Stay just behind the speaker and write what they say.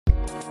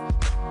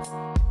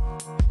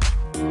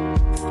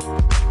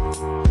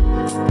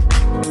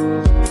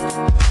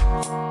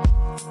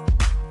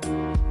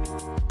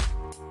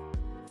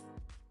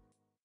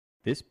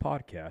This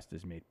podcast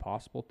is made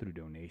possible through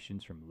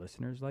donations from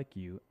listeners like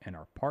you and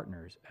our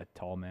partners at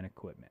Tall Man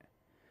Equipment.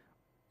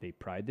 They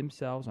pride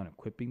themselves on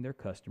equipping their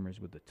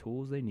customers with the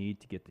tools they need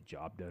to get the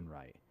job done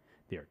right.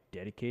 They are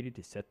dedicated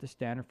to set the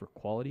standard for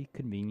quality,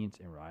 convenience,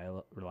 and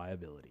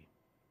reliability.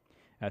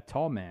 At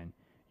Tall Man,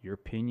 your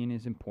opinion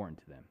is important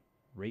to them.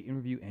 Rate and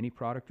review any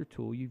product or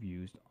tool you've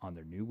used on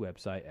their new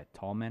website at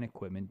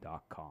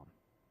tallmanequipment.com.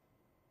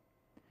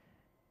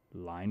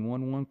 Line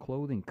 11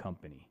 Clothing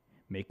Company,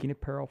 making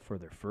apparel for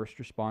their first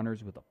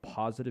responders with a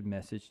positive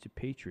message to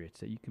patriots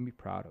that you can be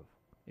proud of.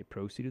 A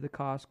proceed of the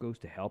cost goes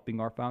to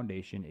helping our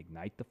foundation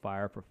ignite the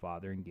fire for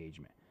father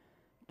engagement.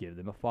 Give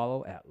them a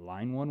follow at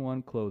Line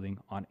 11 Clothing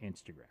on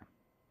Instagram.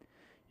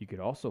 You could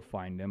also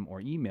find them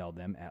or email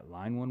them at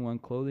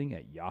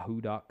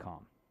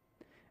line11clothing@yahoo.com.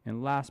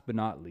 And last but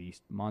not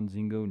least,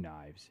 Monzingo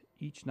Knives.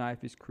 Each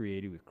knife is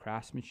created with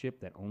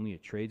craftsmanship that only a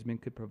tradesman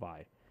could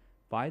provide.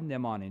 Find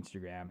them on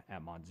Instagram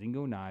at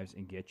Monzingo Knives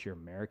and get your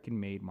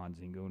American-made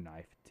Monzingo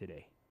knife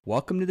today.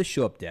 Welcome to The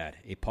Show Up Dad,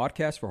 a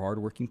podcast for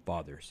hardworking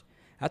fathers.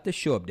 At The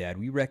Show Up Dad,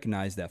 we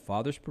recognize that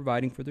fathers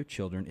providing for their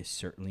children is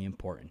certainly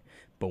important.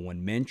 But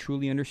when men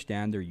truly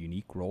understand their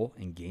unique role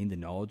and gain the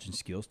knowledge and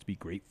skills to be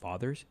great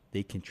fathers,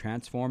 they can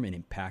transform and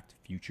impact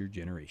future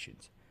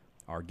generations.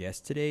 Our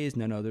guest today is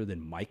none other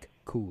than Mike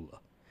Kawula.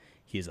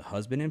 He is a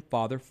husband and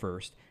father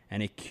first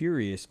and a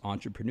curious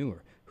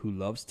entrepreneur who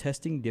loves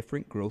testing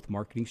different growth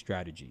marketing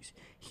strategies.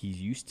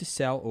 He's used to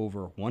sell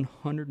over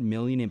 $100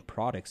 million in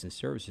products and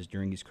services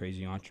during his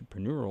crazy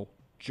entrepreneurial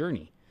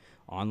journey,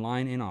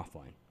 online and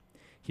offline.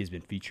 He has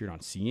been featured on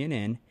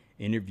CNN,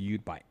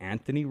 interviewed by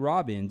Anthony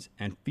Robbins,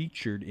 and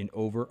featured in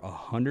over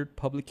 100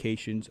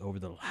 publications over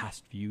the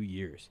last few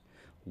years.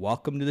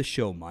 Welcome to the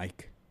show,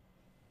 Mike.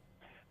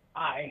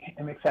 I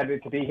am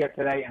excited to be here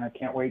today, and I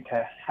can't wait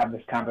to have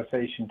this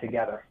conversation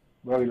together.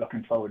 Really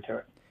looking forward to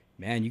it.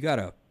 Man, you got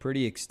a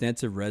pretty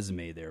extensive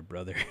resume there,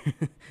 brother.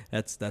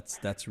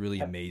 That's really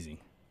amazing.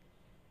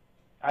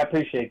 I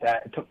appreciate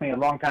that. It took me a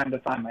long time to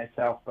find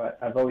myself, but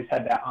I've always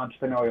had that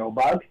entrepreneurial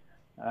bug.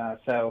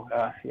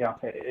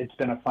 It's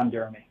been a fun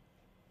journey.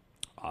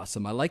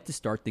 Awesome. I like to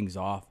start things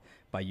off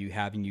by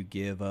having you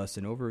give us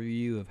an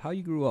overview of how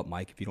you grew up,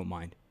 Mike, if you don't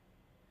mind.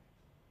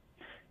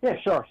 Yeah,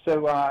 sure.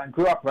 So I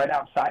grew up right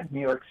outside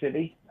New York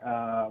City.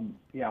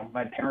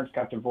 My parents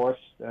got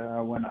divorced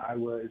when I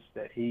was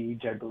the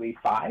age, I believe,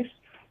 5.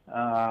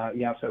 So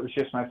it was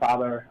just my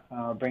father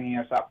bringing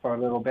us up for a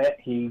little bit.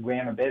 He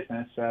ran a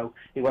business, so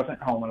he wasn't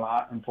home a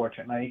lot,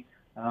 unfortunately.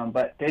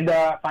 But did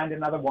find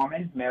another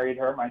woman, married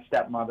her, my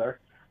stepmother,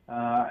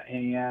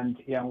 and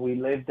we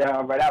lived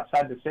right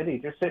outside the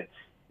city.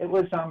 It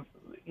was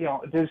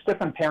there's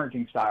different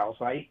parenting styles,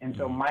 right? And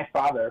so my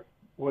father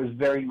was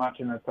very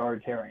much an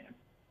authoritarian.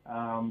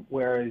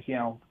 Whereas,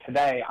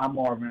 today I'm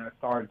more of an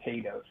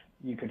authoritative,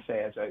 you could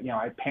say, as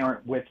I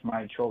parent with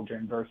my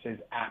children versus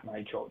at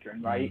my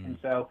children, right? Mm-hmm. And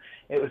so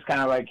it was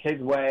kind of like his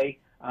way,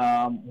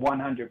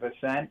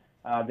 100%.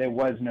 There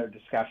was no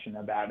discussion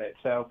about it.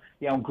 So,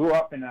 grew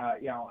up in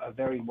a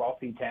very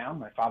wealthy town.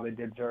 My father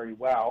did very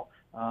well,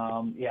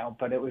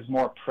 but it was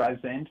more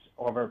presence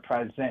over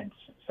presence.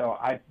 So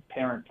I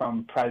parent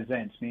from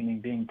presence,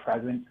 meaning being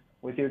present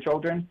with your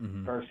children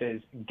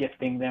versus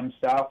gifting them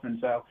stuff. And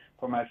so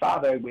for my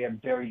father, we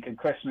had very good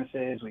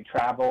Christmases. We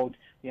traveled,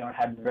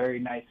 had very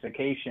nice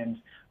vacations.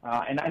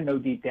 And I know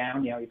deep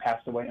down, he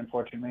passed away,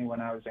 unfortunately,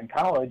 when I was in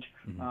college,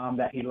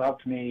 that he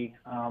loved me.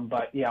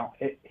 But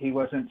he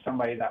wasn't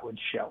somebody that would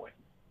show it.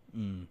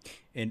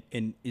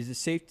 And is it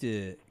safe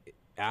to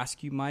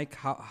ask you, Mike,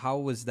 how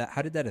was that?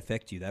 How did that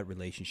affect you, that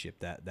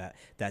relationship, that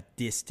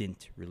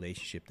distant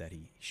relationship that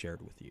he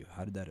shared with you?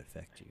 How did that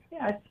affect you?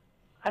 Yeah,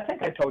 I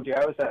think I told you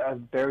I was a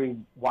very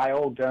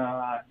wild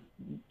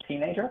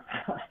teenager,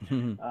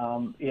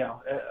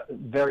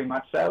 very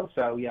much so.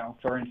 So,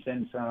 for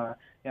instance, I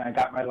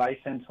got my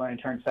license when I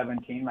turned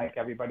 17 like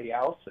everybody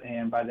else,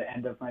 and by the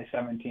end of my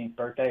 17th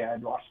birthday, I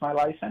had lost my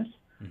license.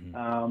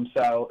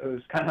 So it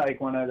was kind of like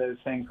one of those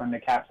things, when the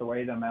cat's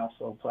away, the mouse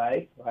will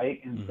play,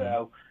 right? And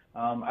so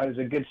I was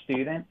a good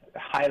student,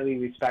 highly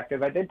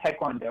respected. I did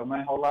Taekwondo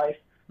my whole life,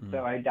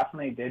 so I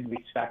definitely did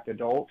respect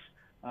adults.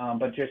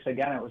 But just,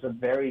 again, it was a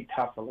very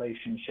tough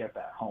relationship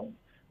at home.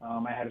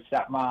 I had a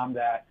stepmom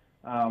that,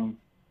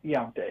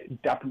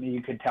 definitely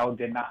you could tell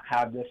did not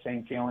have the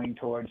same feeling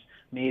towards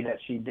me that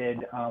she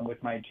did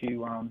with my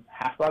 2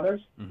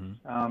 half-brothers.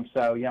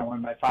 So,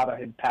 when my father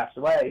had passed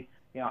away,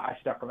 I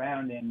stuck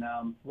around and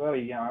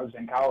really, I was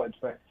in college,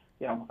 but,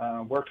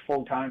 worked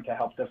full-time to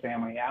help the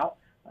family out.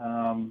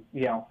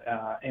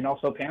 And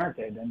also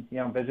parented and,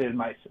 visited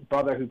my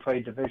brother who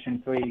played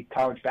Division III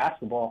college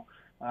basketball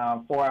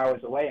 4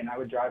 hours away, and I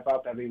would drive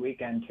up every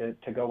weekend to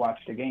go watch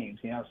the games,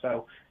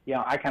 So,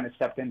 I kind of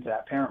stepped into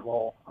that parent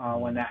role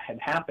when that had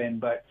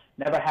happened, but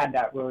never had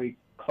that really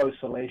close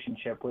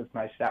relationship with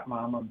my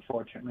stepmom,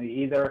 unfortunately,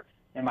 either.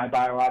 And my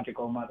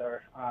biological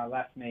mother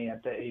left me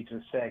at the age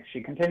of 6.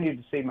 She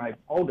continued to see my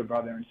older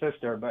brother and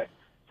sister, but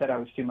said I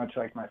was too much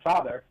like my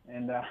father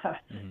and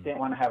didn't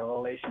want to have a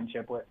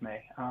relationship with me.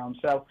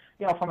 So,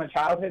 from a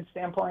childhood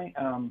standpoint,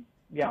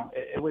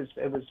 it was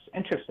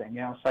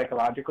interesting,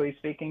 psychologically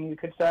speaking, you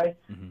could say,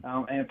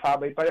 and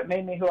but it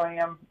made me who I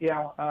am,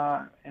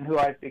 and who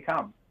I've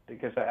become,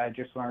 because I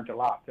just learned a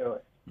lot through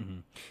it.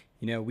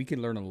 We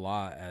can learn a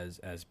lot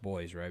as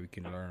boys, right? We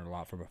can learn a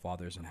lot from our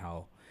fathers and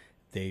how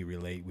they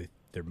relate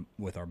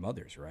with our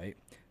mothers, right?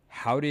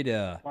 How did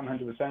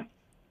 100%.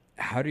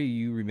 How do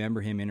you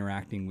remember him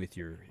interacting with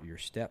your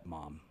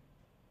stepmom,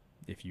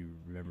 if you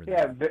remember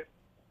that? Yeah,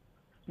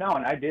 no,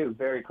 and I do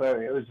very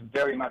clearly. It was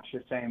very much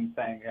the same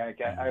thing.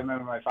 I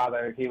remember my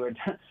father, he would,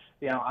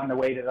 on the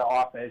way to the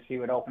office, he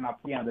would open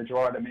up, the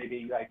drawer to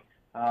maybe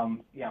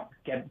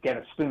get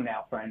a spoon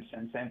out, for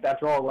instance. And if that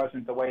drawer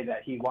wasn't the way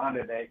that he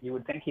wanted it, you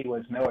would think he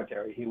was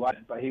military. He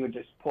wasn't, but he would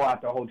just pull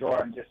out the whole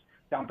drawer and just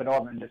dump it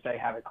over and just say,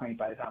 have it cleaned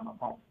by the time I'm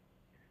home.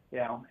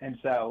 And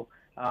so,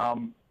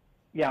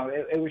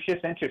 it was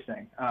just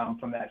interesting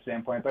from that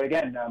standpoint. But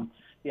again, my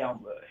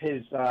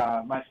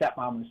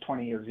stepmom was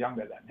 20 years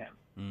younger than him.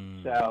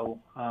 So,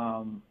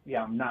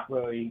 I'm not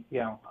really,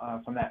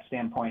 from that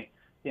standpoint,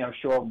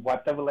 sure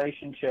what the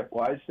relationship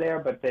was there,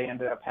 but they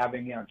ended up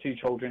having, 2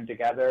 children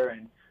together,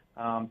 and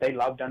they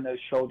loved on those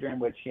children,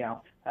 which,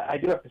 I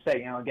do have to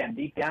say, again,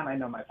 deep down, I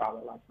know my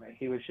father loved me.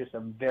 He was just a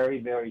very,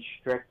 very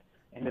strict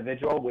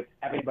individual with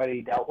everybody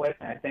he dealt with,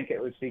 and I think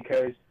it was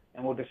because,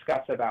 and we'll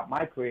discuss about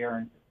my career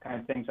and kind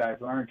of things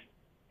I've learned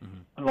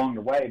along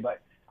the way,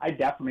 but I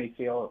definitely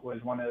feel it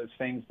was one of those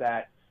things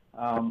that,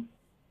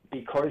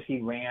 because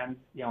he ran,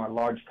 a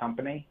large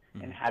company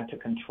and had to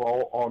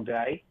control all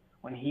day,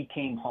 when he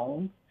came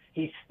home,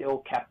 he still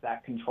kept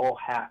that control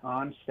hat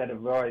on instead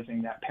of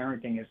realizing that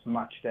parenting is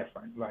much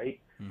different, right?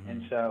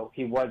 And so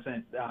he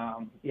wasn't,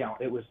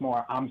 it was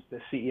more, I'm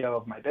the CEO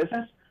of my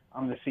business,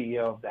 I'm the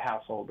CEO of the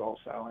household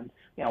also. And,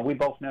 we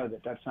both know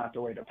that that's not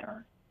the way to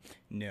parent.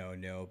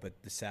 No,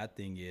 but the sad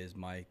thing is,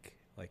 Mike,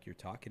 like you're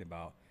talking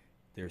about,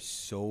 there's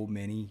so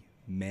many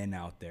men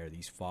out there,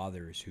 these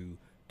fathers who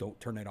don't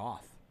turn it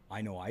off.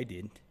 I know I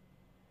didn't.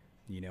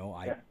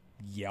 I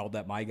yelled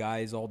at my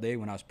guys all day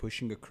when I was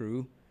pushing a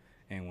crew,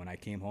 and when I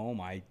came home,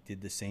 I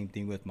did the same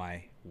thing with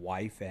my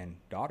wife and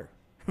daughter.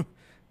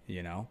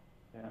 Yeah.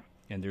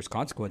 And there's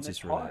consequences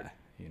for hard. that.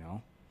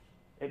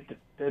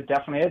 It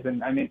definitely is,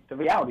 and I mean the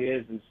reality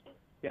is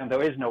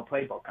there is no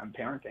playbook on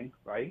parenting,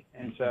 right?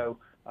 And so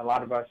a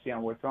lot of us,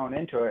 we're thrown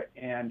into it,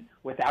 and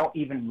without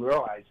even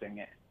realizing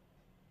it,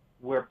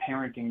 we're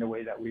parenting the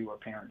way that we were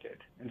parented.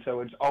 And so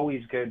it's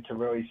always good to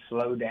really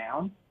slow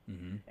down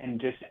and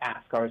just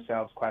ask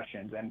ourselves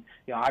questions. And,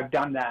 I've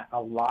done that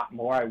a lot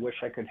more. I wish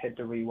I could hit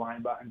the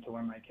rewind button to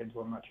when my kids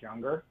were much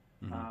younger,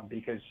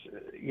 because,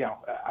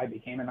 I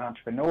became an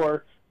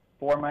entrepreneur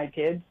for my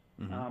kids,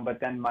 but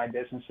then my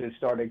businesses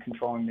started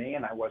controlling me,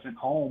 and I wasn't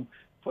home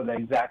for the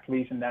exact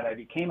reason that I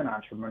became an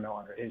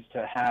entrepreneur, is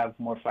to have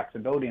more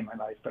flexibility in my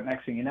life. But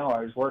next thing you know,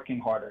 I was working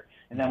harder.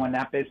 And then when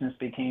that business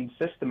became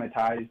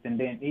systematized and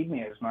didn't need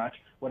me as much,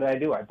 what did I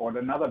do? I bought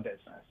another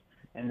business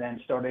and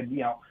then started,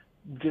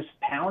 just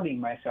pounding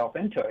myself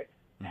into it.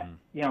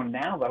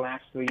 Now the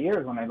last 3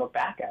 years, when I look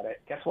back at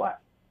it, guess what?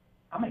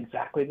 I'm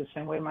exactly the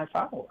same way my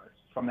father was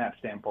from that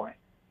standpoint.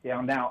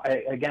 Now,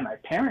 I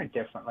parent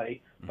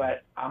differently,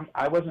 but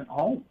I wasn't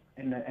home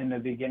in the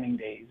beginning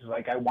days,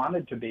 like I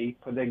wanted to be,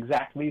 for the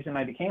exact reason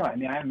I became. I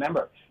mean, I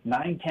remember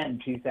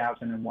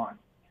 9/10/2001.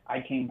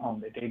 I came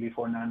home the day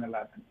before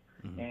 9/11,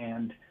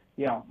 and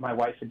my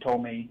wife had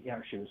told me,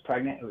 she was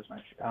pregnant. It was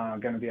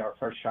going to be our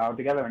first child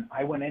together, and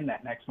I went in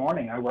that next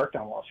morning. I worked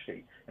on Wall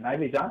Street, and I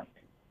resigned,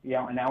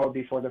 an hour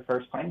before the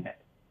first plane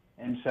hit.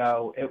 And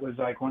so it was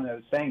like one of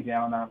those things,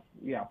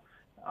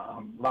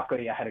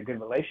 luckily I had a good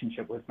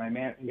relationship with my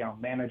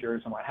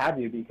managers and what have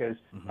you, because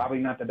probably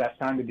not the best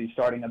time to be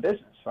starting a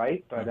business,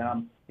 right? But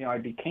I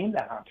became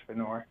that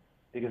entrepreneur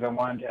because I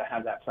wanted to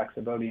have that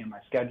flexibility in my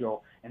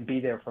schedule and be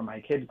there for my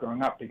kids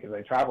growing up, because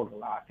I traveled a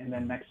lot. And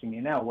then next thing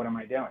you know, what am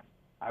I doing?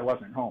 I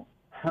wasn't home.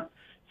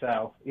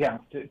 So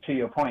to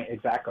your point,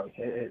 exactly.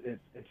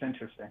 It's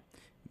interesting.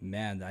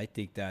 Man, I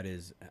think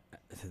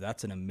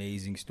that's an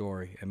amazing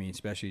story. I mean,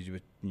 especially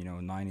with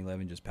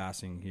 9/11 just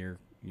passing here,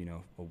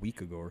 a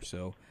week ago or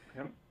so.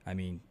 Yep. I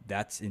mean,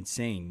 that's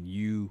insane.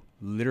 You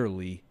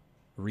literally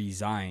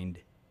resigned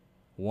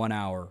 1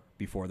 hour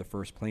before the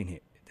first plane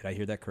hit. Did I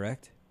hear that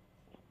correct?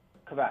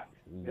 Correct.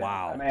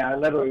 Wow. Yeah. I mean, I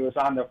literally was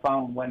on the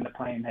phone when the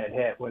plane had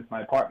hit with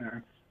my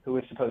partner, who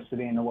was supposed to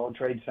be in the World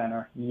Trade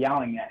Center,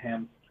 yelling at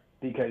him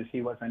because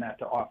he wasn't at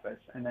the office,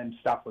 and then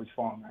stuff was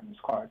falling on his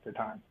car at the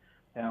time.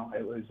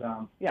 It was,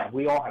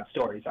 we all have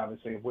stories,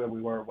 obviously, of where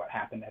we were, what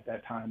happened at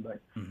that time, but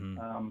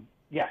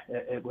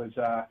it was,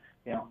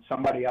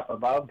 somebody up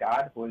above,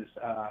 God, was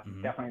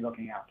definitely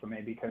looking out for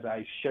me, because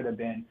I should have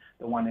been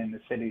the one in the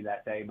city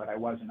that day, but I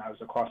wasn't. I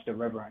was across the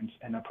river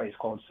in a place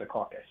called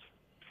Secaucus.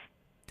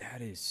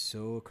 That is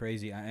so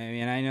crazy. I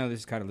mean, I know this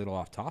is kind of a little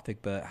off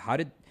topic, but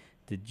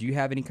did you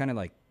have any kind of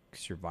like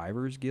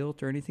survivor's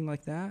guilt or anything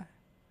like that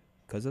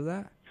because of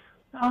that?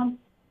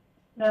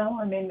 No,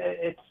 I mean,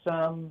 it's,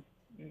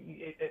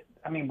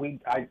 I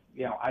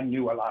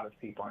knew a lot of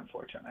people,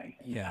 unfortunately.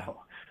 Yeah. So,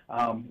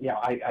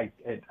 I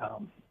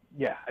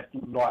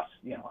lost,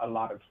 a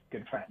lot of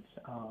good friends.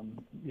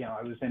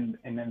 I was in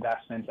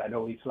investments. I'd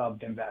always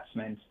loved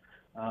investments.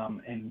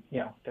 And,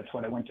 that's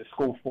what I went to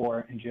school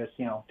for. And just,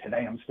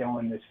 today I'm still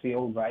in this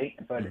field, right?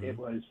 But it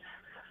was,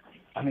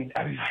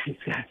 everybody's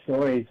got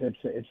stories.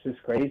 It's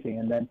just crazy.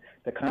 And then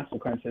the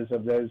consequences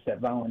of those that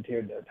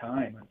volunteered their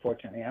time,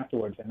 unfortunately,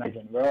 afterwards, and not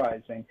even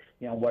realizing,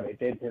 what it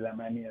did to them.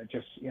 I mean, I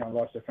just,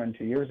 lost a friend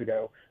 2 years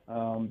ago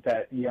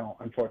that,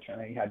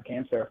 unfortunately had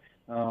cancer,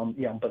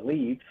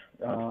 believed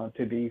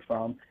to be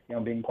from,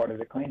 being part of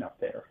the cleanup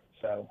there.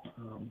 So,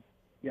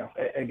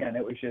 again,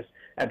 it was just,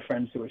 I had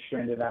friends who were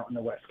stranded out on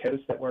the West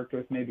Coast that worked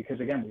with me because,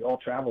 again, we all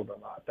traveled a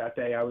lot. That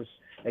day I was,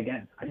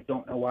 again, I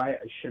don't know why.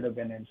 I should have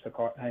been in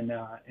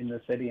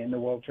the city in the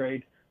World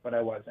Trade, but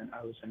I wasn't.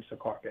 I was in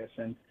Secaucus.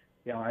 And,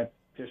 I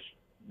just,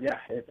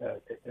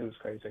 it was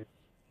crazy.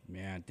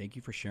 Man, thank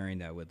you for sharing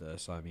that with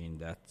us. I mean,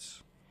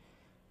 that's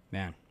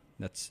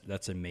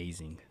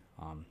amazing.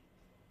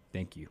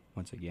 Thank you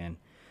once again.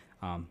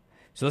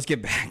 So let's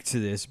get back to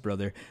this,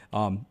 brother.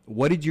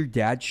 What did your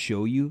dad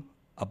show you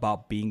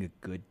about being a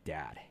good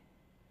dad?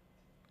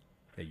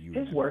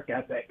 His work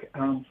ethic.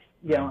 I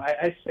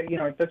say,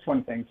 that's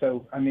one thing.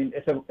 So, I mean,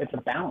 it's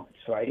a balance,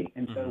 right?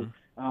 And so,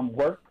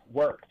 work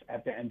works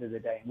at the end of the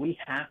day. We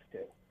have to,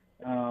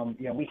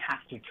 we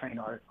have to train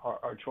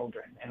our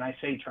children. And I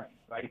say train,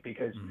 right?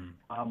 Because,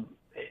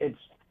 it's,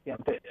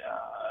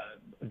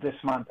 this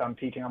month I'm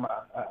teaching,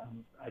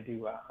 I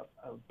do a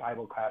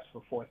Bible class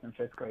for 4th and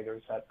 5th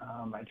graders at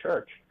my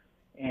church.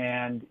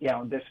 And,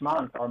 this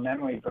month our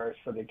memory verse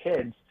for the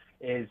kids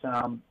is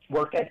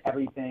work at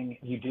everything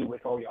you do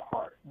with all your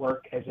heart.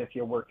 Work as if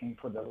you're working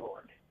for the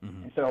Lord.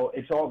 And so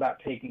it's all about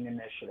taking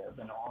initiative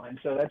and all. And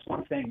so that's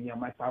one thing,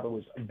 my father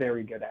was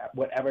very good at.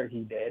 Whatever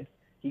he did,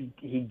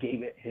 he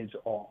gave it his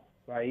all,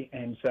 right?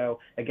 And so,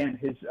 again,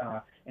 his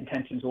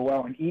intentions were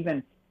well. And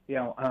even,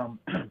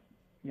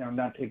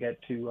 not to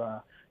get too,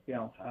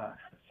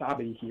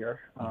 sobby here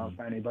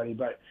for anybody,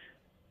 but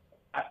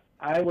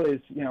I was,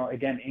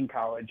 again, in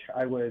college.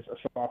 I was a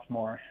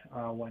sophomore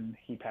when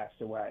he passed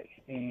away.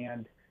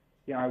 And,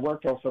 I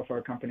worked also for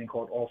a company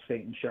called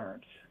Allstate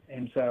Insurance.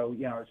 And so,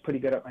 I was pretty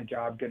good at my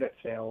job, good at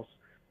sales.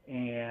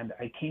 And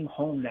I came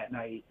home that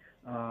night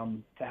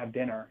to have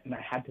dinner, and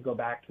I had to go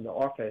back to the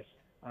office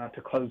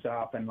to close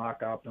up and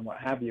lock up and what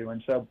have you.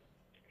 And so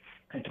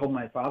I told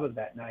my father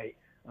that night,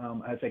 I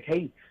was like,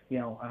 hey,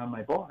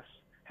 my boss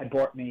had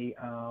bought me,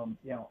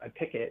 a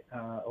ticket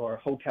or a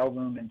hotel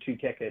room and 2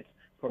 tickets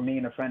for me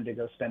and a friend to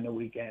go spend the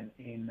weekend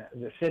in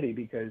the city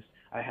because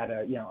I had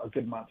a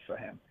good month for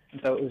him. And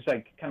so it was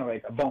kind of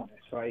like a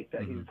bonus, right,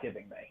 that he was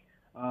giving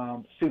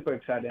me. Super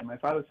excited. And my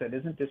father said,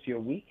 isn't this your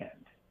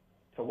weekend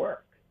to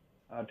work,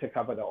 to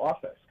cover the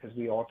office? Because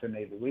we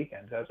alternated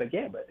weekends. I was like,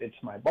 yeah, but it's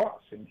my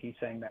boss. And he's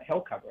saying that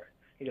he'll cover it.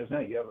 He goes, no,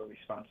 you have a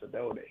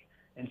responsibility.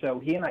 And so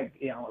he and I,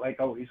 like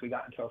always, we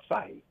got into a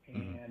fight.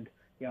 And,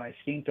 I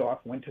sneaked off,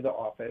 went to the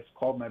office,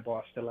 called my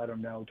boss to let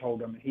him know,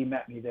 told him. He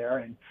met me there,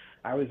 and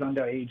I was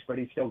underage, but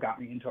he still got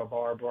me into a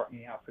bar, brought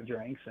me out for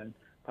drinks, and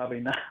probably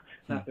not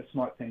the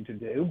smart thing to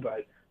do.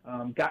 But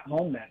got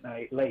home that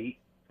night late.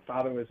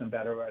 Father was in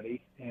bed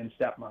already, and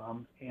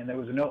stepmom, and there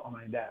was a note on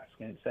my desk,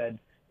 and it said,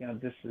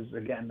 this is,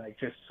 again,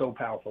 just so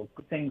powerful.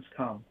 Things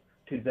come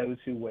to those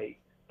who wait,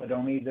 but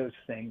only those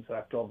things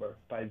left over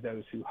by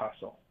those who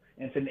hustle.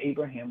 And it's an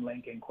Abraham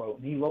Lincoln quote.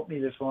 And he wrote me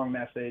this long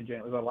message, and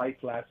it was a life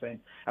lesson.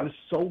 I was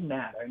so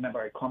mad. I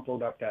remember I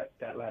crumpled up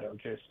that letter,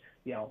 just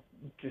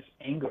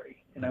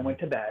angry. And I went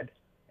to bed,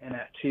 and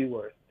at 2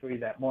 or 3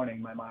 that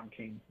morning, my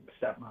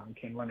stepmom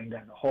came running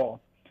down the hall,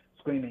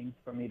 screaming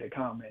for me to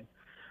come,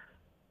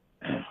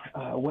 and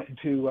went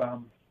into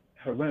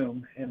her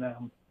room, and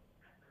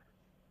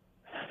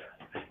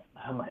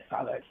my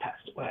father had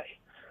passed away.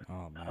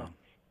 Oh, man.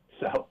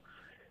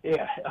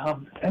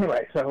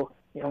 Anyway, so,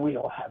 we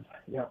all have,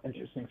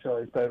 interesting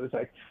stories, but it was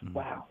like,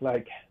 wow,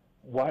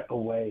 what a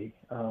way,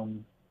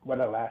 what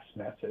a last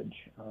message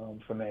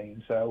for me.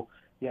 And so,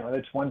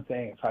 that's one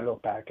thing, if I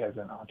look back as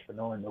an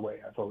entrepreneur in the way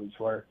I've always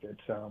worked,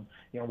 it's,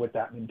 with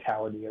that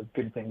mentality of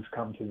good things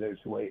come to those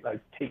who wait,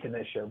 take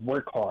initiative,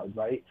 work hard,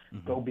 right?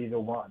 Go be the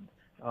one.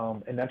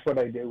 And that's what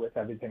I do with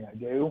everything I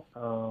do.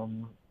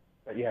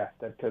 But yeah,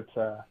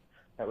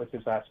 that was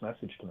his last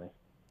message to me.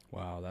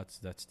 Wow,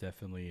 that's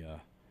definitely,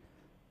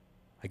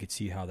 I could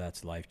see how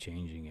that's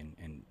life-changing,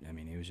 and I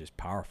mean, it was just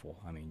powerful.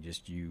 I mean,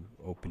 just you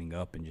opening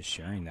up and just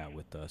sharing that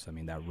with us. I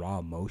mean, that raw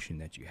emotion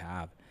that you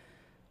have,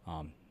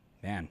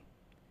 man,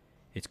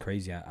 it's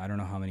crazy. I don't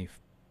know how many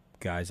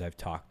guys I've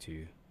talked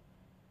to,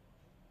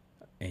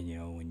 and,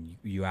 when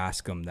you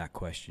ask them that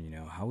question,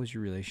 how was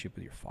your relationship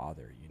with your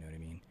father? You know what I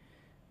mean?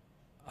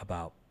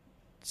 About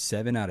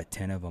 7 out of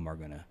 10 of them are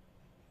going to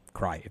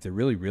cry. If they're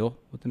really real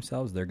with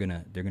themselves, they're going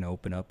to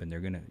open up, and they're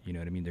going to, you know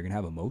what I mean? They're going to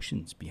have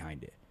emotions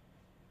behind it.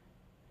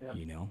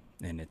 Yeah.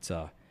 And it's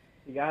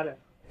you gotta,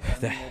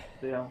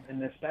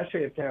 and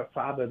especially if they're a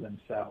father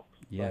themselves.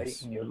 right?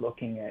 Yes. And you're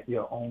looking at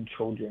your own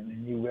children,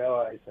 and you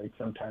realize, like,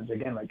 sometimes,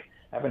 again, like,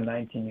 I have a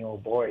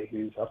 19-year-old boy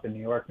who's up in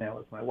New York now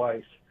with my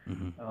wife,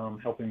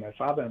 helping my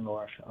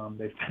father-in-law.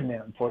 They've been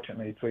there,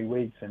 unfortunately, 3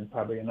 weeks and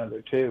probably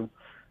another 2.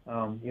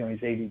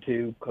 He's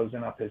 82,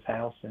 closing up his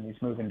house, and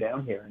he's moving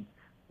down here.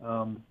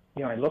 And,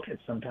 I look at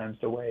sometimes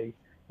the way,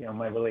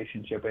 my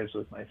relationship is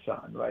with my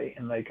son, right?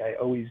 And, like, I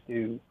always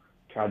do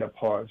try to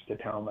pause to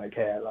tell him, like,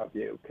 hey, I love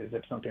you, because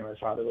it's something my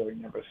father really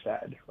never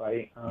said,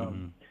 right?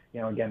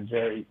 Again,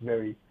 very,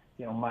 very,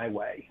 my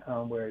way.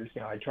 Whereas,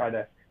 I try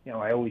to,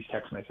 I always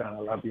text my son, I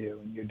love you,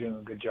 and you're doing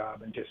a good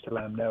job, and just to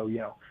let him know,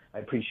 I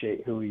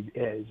appreciate who he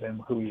is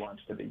and who he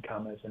wants to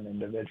become as an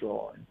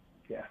individual. And,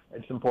 yeah,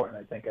 it's important,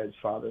 I think, as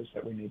fathers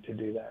that we need to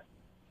do that.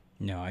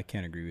 No, I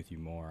can't agree with you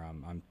more.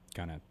 I'm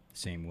kind of the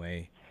same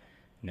way.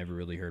 Never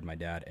really heard my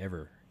dad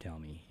ever tell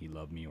me he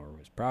loved me or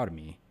was proud of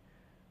me.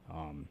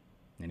 And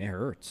it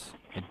hurts.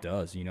 It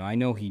does. I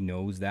know he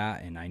knows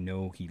that, and I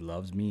know he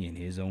loves me in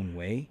his own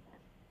way.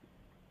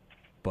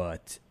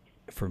 But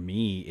for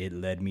me, it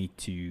led me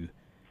to,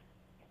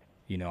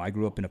 I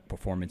grew up in a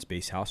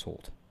performance-based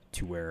household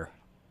to where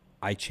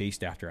I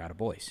chased after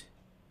attaboys.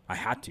 I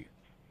had to.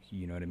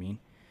 You know what I mean?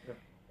 Yeah.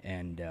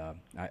 And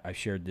I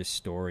shared this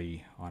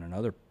story on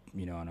another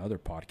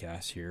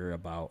podcast here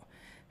about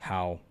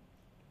how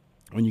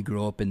when you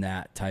grow up in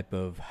that type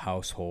of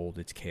household,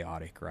 it's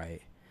chaotic,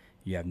 right?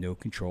 You have no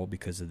control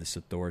because of this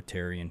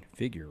authoritarian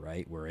figure,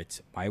 right? Where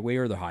it's my way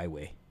or the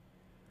highway.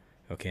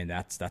 Okay, and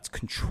that's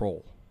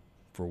control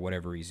for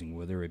whatever reason,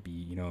 whether it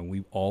be, and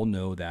we all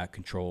know that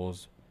control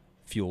is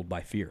fueled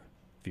by fear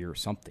of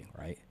something,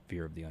 right?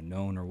 Fear of the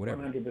unknown or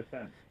whatever.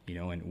 100%.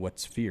 And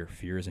what's fear?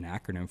 Fear is an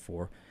acronym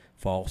for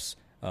false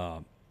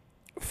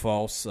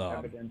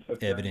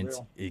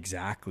evidence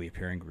exactly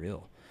appearing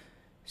real.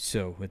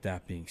 So with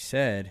that being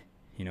said,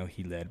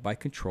 he led by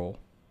control,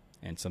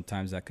 and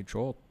sometimes that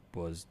control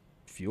was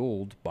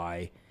fueled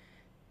by,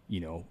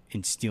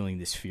 instilling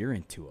this fear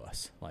into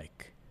us.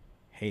 Like,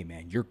 hey,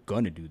 man, you're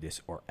going to do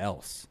this or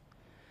else.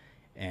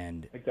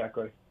 And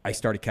exactly. I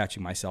started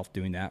catching myself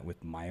doing that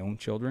with my own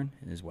children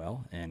as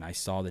well. And I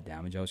saw the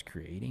damage I was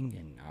creating,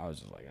 and I was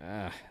just like,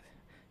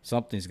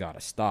 something's got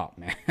to stop,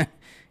 man.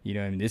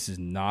 This is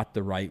not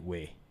the right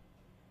way.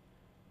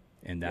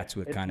 And that's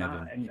what kind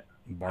of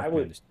embarked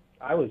on this.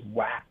 I was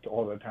whacked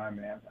all the time,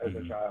 man, as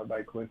a child,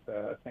 like with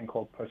a thing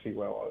called pussy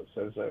willows,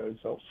 those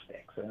little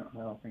sticks. I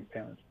don't think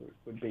parents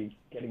would be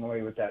getting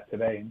away with that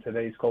today in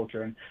today's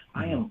culture. And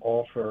I am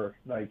all for,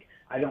 like,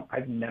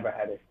 I've never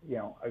had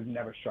I've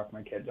never struck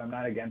my kids. I'm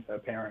not against a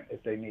parent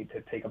if they need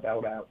to take a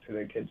belt out to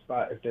their kid's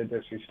butt if they're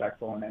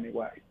disrespectful in any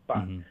way.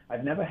 But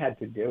I've never had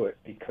to do it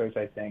because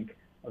I think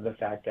of the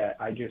fact that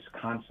I just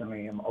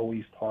constantly am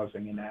always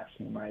pausing and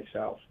asking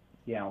myself,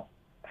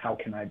 how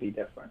can I be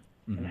different?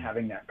 And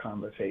having that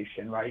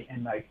conversation, right?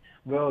 And, like,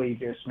 really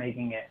just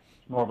making it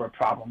more of a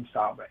problem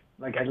solving.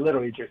 Like, I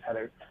literally just had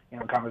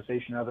a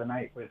conversation the other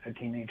night with a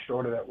teenage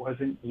daughter that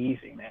wasn't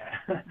easy,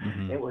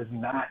 man. It was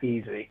not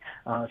easy,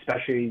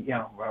 especially,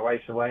 my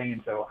wife's away,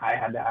 and so I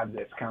had to have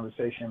this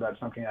conversation about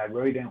something I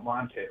really didn't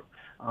want to.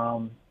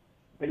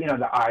 But,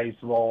 the eyes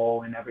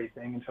roll and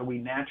everything, and so we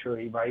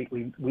naturally, right,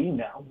 we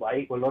know,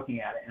 right? We're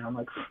looking at it, and I'm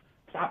like,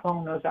 stop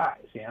rolling those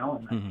eyes,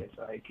 and it's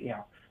like,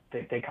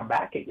 they come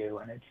back at you,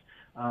 and it's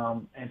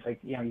like,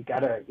 you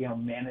got to,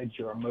 manage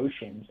your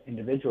emotions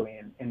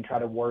individually and try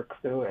to work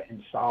through it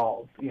and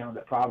solve,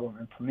 the problem.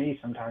 And for me,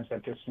 sometimes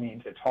that just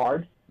means it's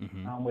hard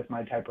with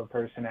my type of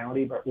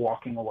personality, but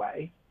walking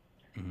away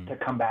to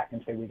come back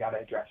and say, we got to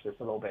address this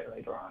a little bit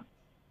later on.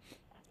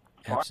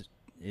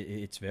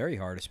 It's very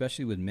hard,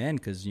 especially with men,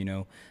 because,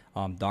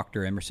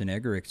 Dr. Emerson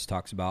Eggerichs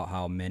talks about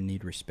how men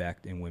need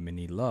respect and women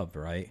need love,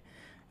 right?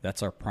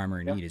 That's our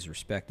primary need is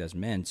respect as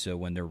men. So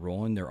when they're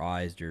rolling their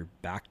eyes, they're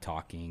back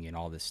talking and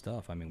all this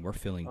stuff, I mean, we're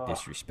feeling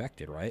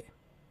disrespected, right?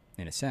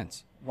 In a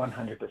sense.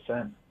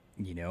 100%.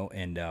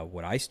 And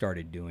what I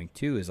started doing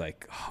too is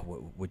like,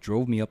 what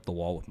drove me up the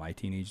wall with my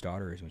teenage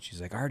daughter is when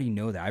she's like, I already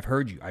know that. I've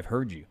heard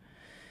you.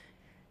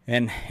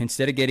 And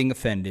instead of getting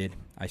offended,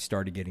 I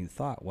started getting the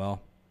thought,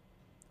 well,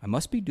 I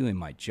must be doing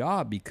my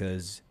job,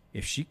 because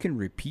if she can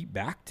repeat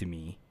back to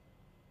me,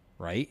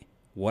 right,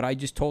 what I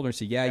just told her and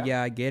say,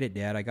 yeah, I get it,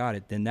 Dad, I got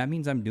it, then that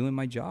means I'm doing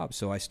my job.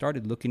 So I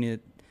started looking at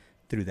it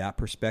through that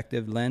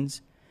perspective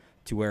lens,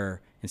 to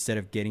where instead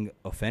of getting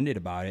offended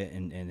about it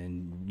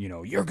and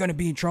you're going to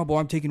be in trouble,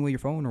 I'm taking away your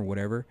phone or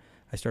whatever,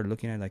 I started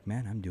looking at it like,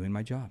 man, I'm doing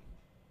my job.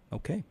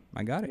 Okay,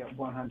 I got it. Yeah,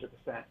 100%.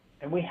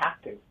 And we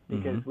have to,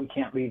 because we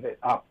can't leave it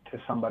up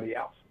to somebody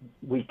else.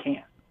 We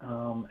can't.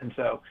 And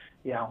so,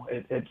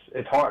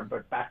 it's hard.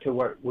 But back to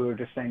what we were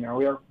just saying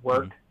earlier,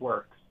 work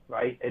works,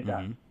 right? It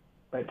does.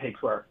 But it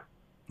takes work.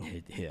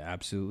 It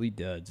absolutely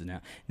does.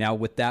 Now,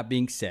 with that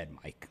being said,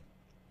 Mike,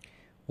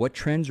 what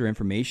trends or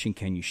information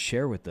can you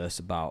share with us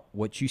about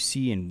what you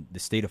see in the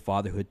state of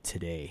fatherhood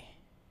today?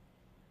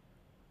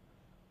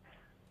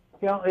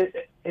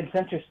 It's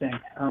interesting,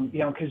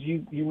 because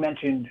you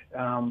mentioned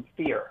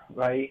fear,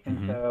 right?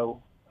 And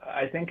so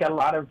I think a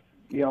lot of,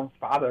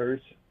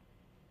 fathers,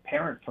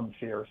 parent from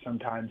fear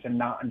sometimes and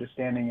not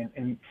understanding.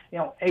 And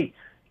hey,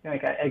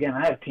 like again,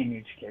 I have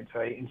teenage kids,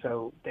 right? And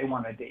so they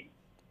want to date.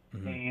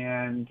 Mm-hmm.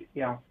 And,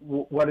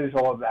 what is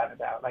all of that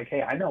about? Like,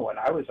 hey, I know what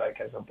I was like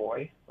as a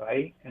boy,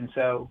 right? And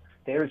so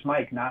there's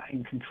Mike not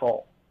in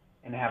control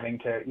and having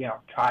to,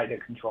 try to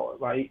control it,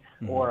 right?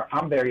 Mm-hmm. Or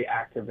I'm very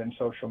active in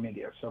social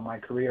media. So my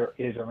career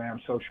is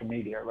around social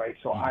media, right?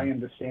 So mm-hmm. I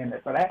understand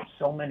it. But I have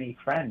so many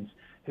friends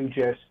who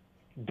just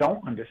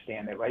don't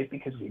understand it, right?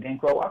 Because we didn't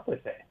grow up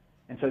with it.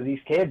 And so these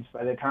kids,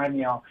 by the time,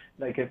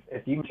 like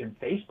if you mention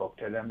Facebook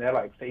to them, they're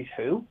like, face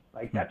who?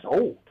 Like, that's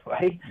old,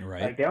 right?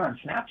 Like, they're on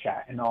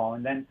Snapchat and all.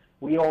 And then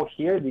we all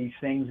hear these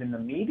things in the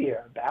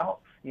media about,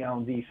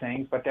 these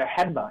things, but they're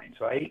headlines,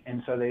 right?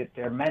 And so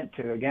they're meant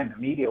to, again, the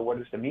media, what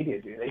does the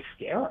media do? They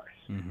scare us,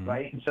 mm-hmm.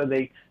 right? And so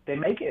they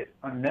make it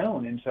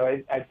unknown. And so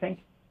I think,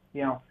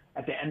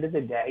 at the end of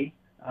the day,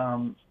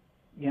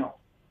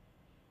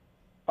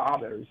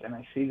 fathers, and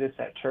I see this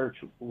at church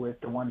with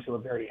the ones who are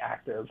very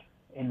active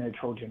in their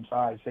children's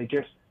lives,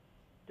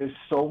 there's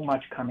so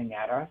much coming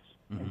at us,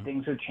 mm-hmm. and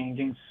things are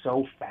changing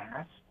so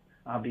fast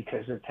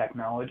because of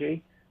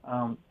technology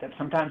that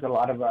sometimes a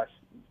lot of us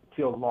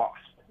feel lost,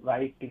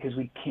 right? Because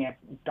we can't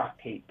duct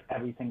tape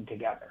everything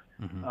together.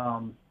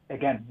 Mm-hmm.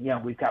 Again,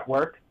 we've got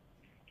work,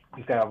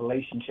 we've got a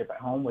relationship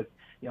at home with,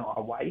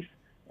 our wife,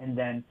 and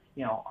then,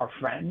 our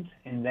friends,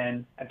 and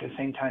then at the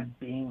same time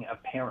being a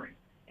parent.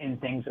 And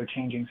things are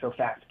changing so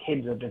fast.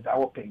 Kids are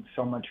developing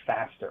so much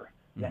faster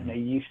than mm-hmm. they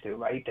used to,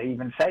 right? They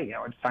even say,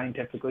 it's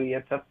scientifically,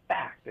 it's a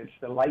fact. It's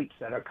the lights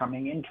that are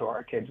coming into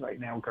our kids right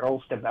now.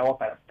 Girls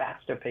develop at a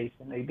faster pace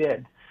than they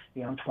did,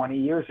 20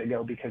 years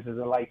ago because of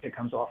the light that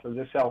comes off of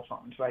the cell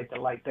phones, right? The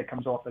light that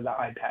comes off of the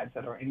iPads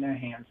that are in their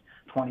hands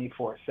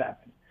 24/7.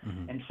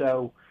 Mm-hmm. And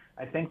so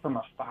I think from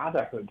a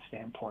fatherhood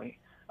standpoint,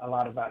 a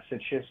lot of us,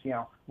 it's just,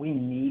 we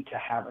need to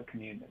have a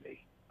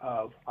community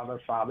of other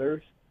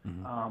fathers,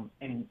 mm-hmm.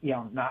 And,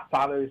 not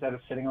fathers that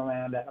are sitting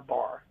around at a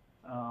bar,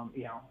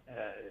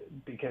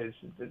 because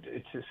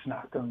it's just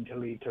not going to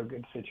lead to a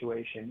good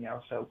situation,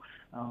 so,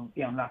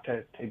 not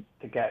to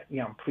get,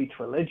 preach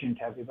religion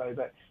to everybody,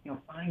 but,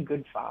 find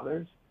good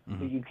fathers mm-hmm.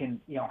 who you can,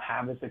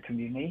 have as a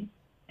community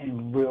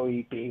and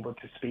really be able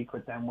to speak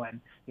with them when,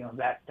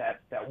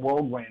 that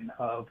whirlwind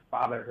of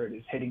fatherhood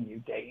is hitting you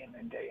day in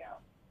and day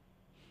out.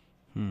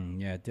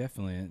 Yeah,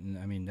 definitely. And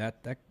I mean,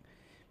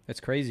 that's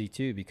crazy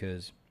too,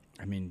 because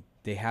I mean,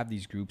 they have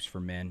these groups for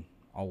men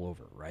all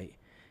over, right?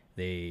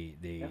 They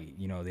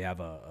they have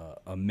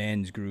a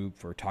men's group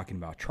for talking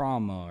about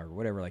trauma or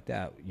whatever like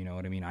that. You know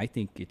what I mean? I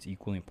think it's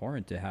equally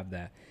important to have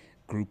that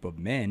group of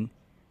men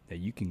that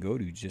you can go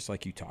to, just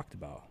like you talked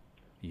about,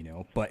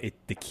 But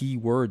the key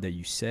word that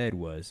you said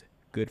was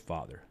good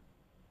father,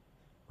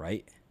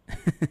 right?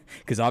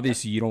 Because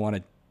obviously you don't want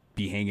to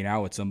be hanging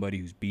out with somebody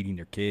who's beating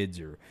their kids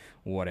or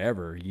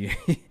whatever.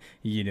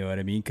 You know what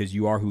I mean? Because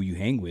you are who you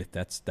hang with.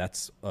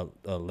 That's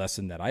a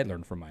lesson that I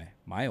learned from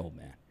my old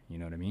man. You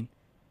know what I mean?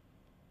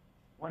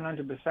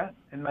 100%.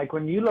 And like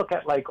when you look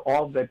at like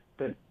all the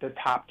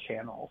top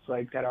channels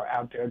like that are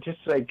out there, just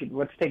like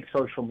let's take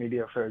social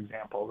media for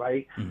example,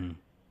 right? Mm-hmm.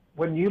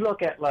 When you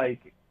look at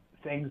like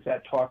things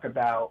that talk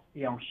about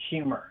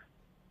humor,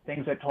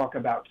 things that talk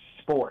about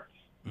sports,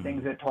 mm-hmm.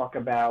 things that talk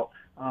about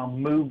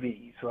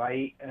movies,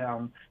 right?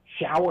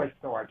 Shower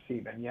thoughts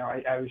even.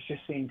 I was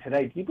just seeing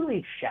today, do you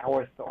believe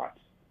shower thoughts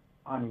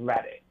on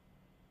Reddit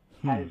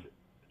has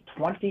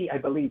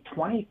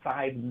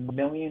 25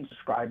 million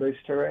subscribers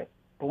to it?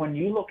 But when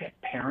you look at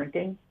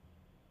parenting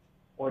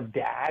or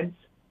dads,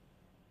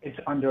 it's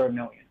under 1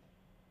 million.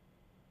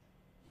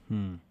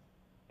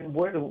 And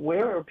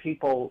where are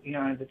people,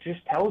 that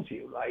just tells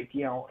you, like,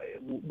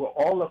 we're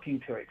all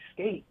looking to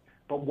escape,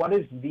 but what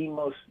is the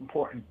most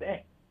important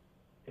thing?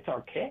 It's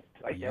our kids,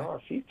 like they're our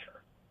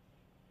future.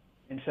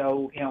 And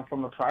so,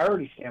 from a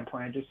priority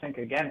standpoint, I just think,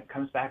 again, it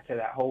comes back to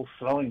that whole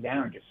slowing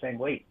down, just saying,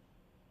 wait,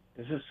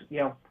 this is,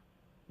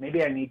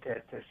 maybe I need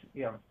to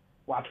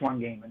watch one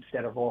game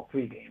instead of all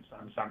 3 games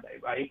on Sunday,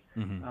 right?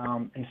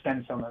 Mm-hmm. And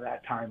spend some of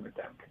that time with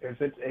them. Because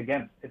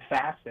it's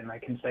fast, and I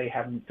can say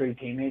having 3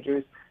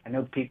 teenagers, I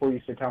know people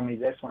used to tell me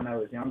this when I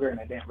was younger and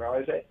I didn't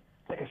realize it.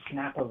 It's like a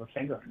snap of a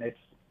finger, and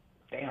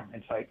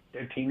it's like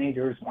they're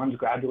teenagers. One's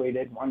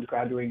graduated, one's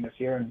graduating this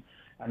year, and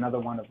another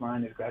one of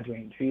mine is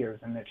graduating in 2 years,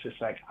 and it's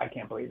just like, I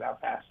can't believe how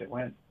fast it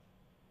went.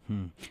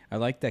 I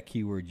like that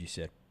key word you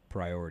said,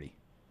 priority.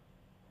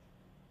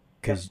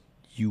 Because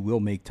you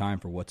will make time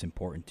for what's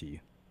important to you.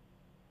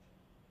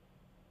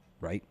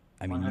 Right?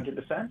 I mean,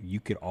 100%.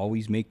 You could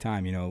always make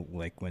time,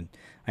 like when,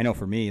 I know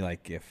for me,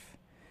 like if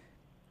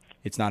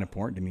it's not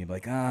important to me,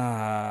 like,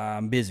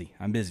 I'm busy.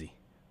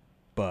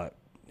 But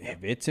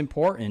if it's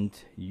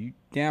important, you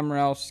damn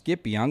well,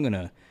 Skippy, I'm going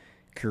to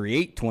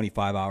create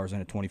 25 hours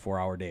in a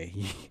 24-hour day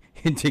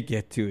to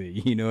get to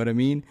it. You know what I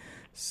mean?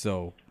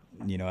 So,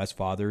 as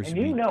fathers,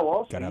 and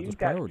also, gotta have you've those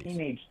got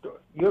priorities.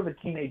 You have a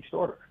teenage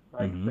daughter,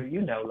 right?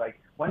 Mm-hmm. So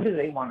like, when do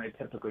they want to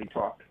typically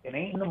talk? It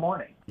ain't in the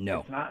morning. No.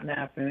 It's not in the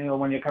afternoon or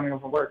when you're coming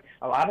home from work.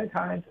 A lot of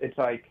times it's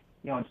like,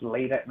 it's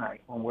late at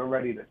night when we're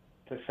ready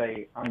to to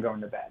say, I'm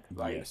going to bed,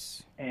 right?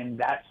 Yes. And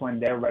that's when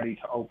they're ready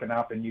to open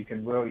up, and you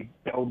can really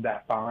build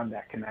that bond,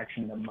 that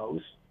connection the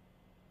most.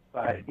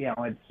 But,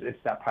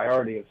 it's that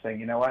priority of saying,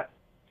 you know what,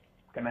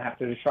 going to have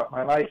to disrupt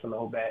my life a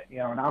little bit,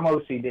 and I'm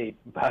OCD,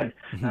 but I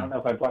don't know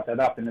if I brought that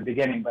up in the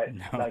beginning, but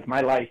like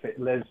my life, it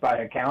lives by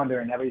a calendar,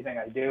 and everything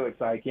I do,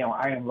 it's like,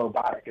 I am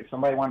robotic. If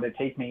somebody wanted to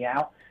take me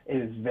out, it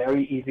is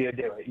very easy to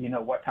do it.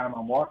 What time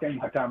I'm walking,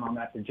 what time I'm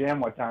at the gym,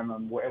 what time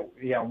I'm,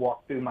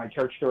 walk through my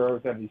church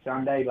doors every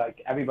Sunday.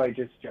 Like, everybody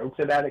just jokes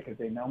about it because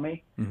they know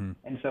me. Mm-hmm.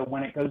 And so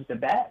when it goes to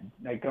bed,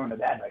 like going to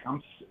bed, like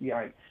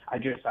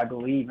I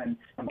believe in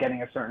I'm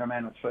getting a certain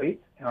amount of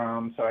sleep,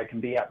 so I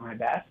can be at my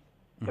best.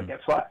 Mm-hmm. But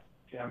guess what?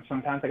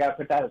 Sometimes I got to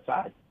put that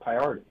aside.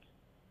 Priorities.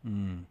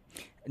 Mm.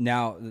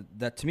 Now,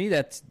 that to me,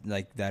 that's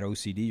like that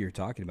OCD you're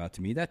talking about.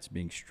 To me, that's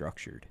being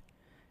structured,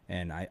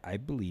 and I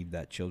believe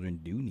that children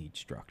do need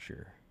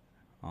structure.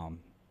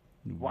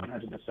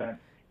 100%.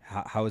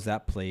 How is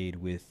that played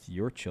with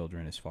your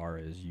children as far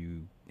as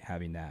you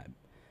having that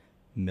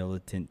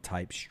militant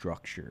type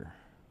structure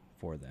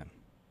for them?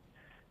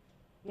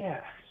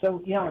 Yeah.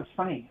 So it's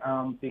funny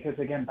because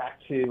again,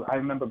 back to I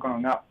remember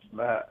growing up.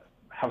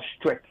 How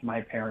strict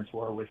my parents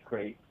were with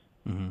grades,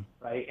 mm-hmm.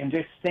 right? And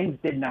just things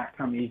did not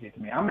come easy to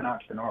me. I'm an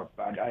entrepreneur,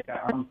 but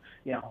I'm,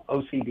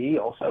 OCD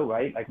also,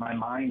 right? Like my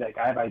mind, like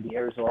I have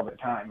ideas all the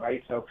time,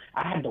 right? So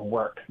I had to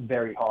work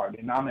very hard,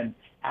 and I'm an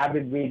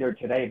avid reader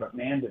today, but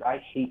man, did I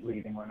hate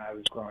reading when I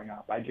was growing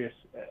up. I just,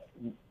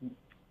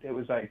 it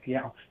was like,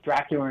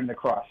 Dracula and the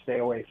Cross, stay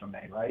away from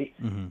me, right?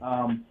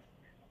 Mm-hmm.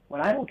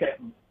 When I look at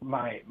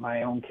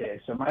my own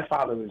kids, so my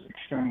father was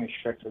extremely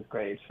strict with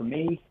grades. For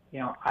me,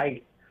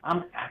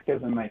 I'm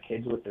active in my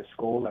kids with the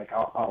school. Like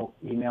I'll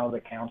email the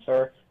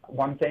counselor.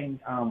 One thing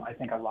I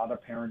think a lot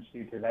of parents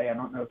do today, I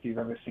don't know if you've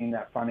ever seen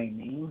that funny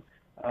meme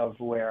of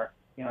where,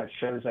 it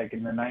shows like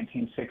in the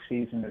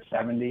 1960s and the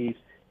 70s,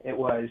 it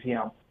was,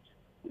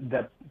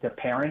 the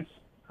parents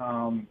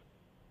on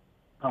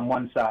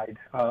one side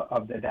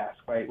of the desk,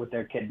 right, with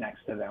their kid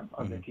next to them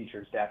of the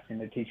teacher's desk, and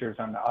the teacher's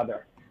on the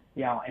other.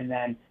 And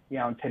then,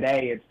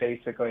 today it's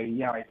basically,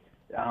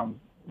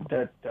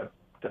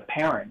 the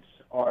parents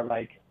are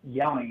like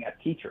yelling at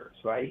teachers,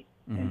 right?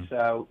 Mm-hmm. And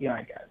so,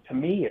 to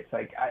me, it's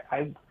like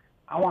I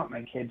want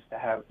my kids to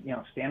have,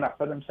 stand up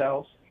for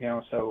themselves,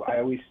 so I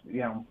always,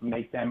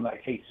 make them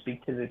like, hey,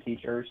 speak to the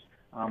teachers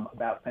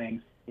about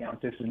things.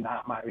 This is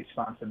not my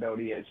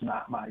responsibility. It's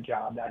not my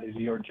job. That is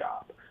your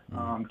job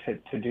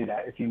to do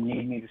that. If you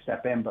need me to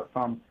step in. But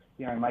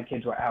my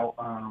kids were out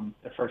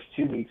the first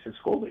 2 weeks of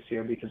school this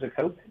year because of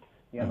COVID.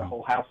 The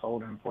whole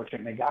household,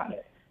 unfortunately, got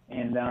it.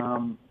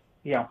 And,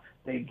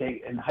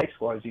 they in high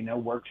school, as you know,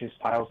 work just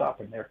piles up,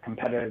 and they're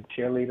competitive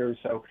cheerleaders.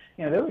 So,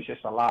 there was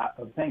just a lot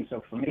of things.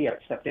 So for me, I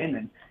stepped in,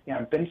 and,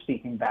 I've been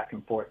speaking back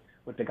and forth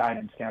with the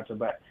guidance counselor,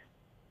 but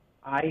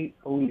I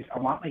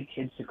want my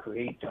kids to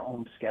create their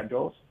own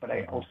schedules, but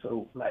I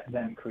also let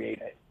them create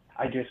it.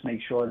 I just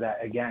make sure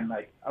that, again,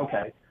 like,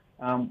 okay,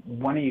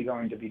 when are you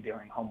going to be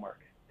doing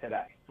homework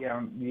today?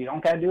 You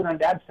don't got to do it on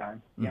dad's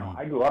time.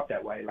 I grew up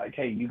that way. Like,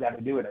 hey, you got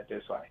to do it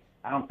this way.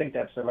 I don't think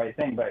that's the right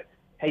thing, but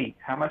hey,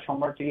 how much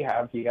homework do you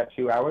have? You got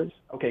 2 hours?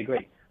 Okay,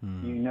 great.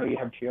 You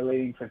have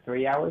cheerleading for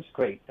 3 hours?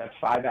 Great. That's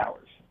 5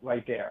 hours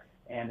right there.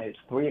 And it's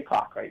 3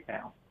 o'clock right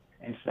now.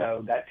 And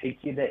so that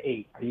takes you to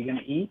 8. Are you going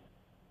to eat?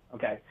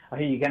 Okay.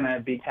 Are you going to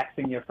be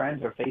texting your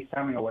friends or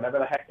FaceTiming or whatever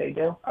the heck they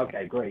do?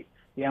 Okay, great.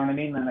 You know what I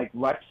mean? And like,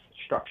 let's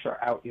structure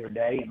out your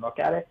day and look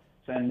at it.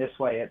 So in this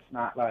way, it's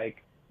not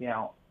like,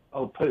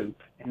 oh,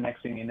 poop. And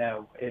next thing you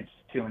know, it's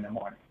 2 in the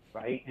morning,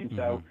 right? And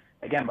so,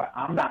 again, but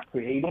I'm not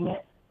creating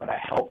it, but I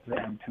help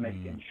them to make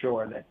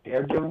sure that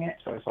they're doing it.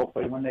 So it's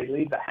hopefully when they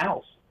leave the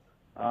house,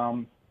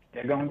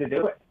 they're going to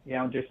do it,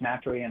 just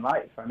naturally in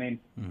life. I mean,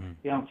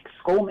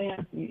 school,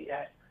 man,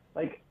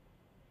 like,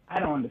 I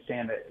don't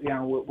understand it.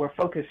 We're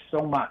focused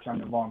so much on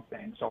the wrong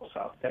things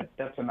also.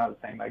 That's another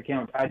thing. Like,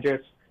 I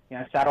just,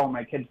 sat all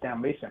my kids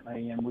down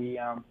recently, and we,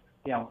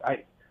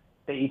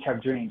 they each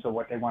have dreams of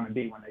what they want to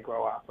be when they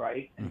grow up,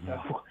 right? And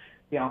so,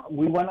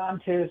 we went on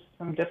to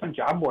some different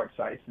job board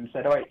sites and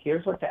said, all right,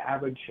 here's what the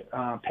average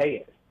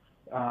pay is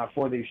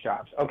for these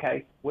jobs.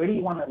 Okay, where do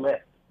you want to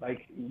live,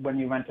 like, when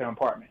you rent an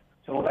apartment?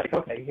 So we're like,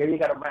 okay, here you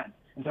got to rent.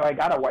 And so I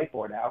got a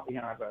whiteboard out. I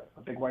have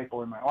a big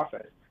whiteboard in my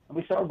office. And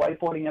we started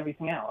whiteboarding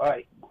everything out. All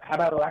right, how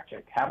about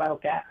electric? How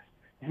about gas?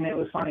 And it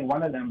was funny.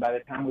 One of them, by the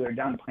time we were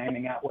done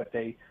planning out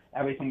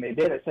everything they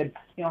did, I said,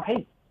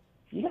 hey,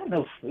 you got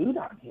no food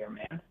on here,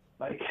 man.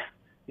 Like,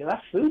 you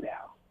left food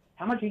out.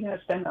 How much are you going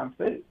to spend on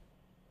food?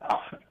 Oh,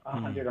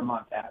 $100 a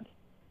month, Dad.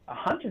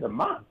 $100 a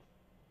month?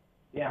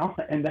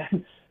 And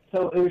then,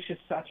 so it was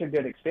just such a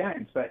good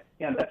experience. But,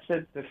 that's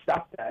the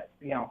stuff that,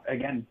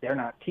 again, they're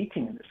not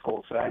teaching in the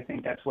school. So I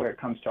think that's where it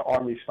comes to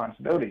our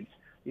responsibilities,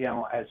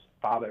 as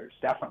fathers,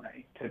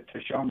 definitely, to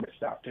show them this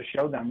stuff, to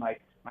show them,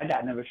 like, my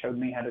dad never showed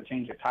me how to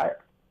change a tire.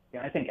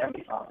 I think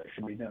every father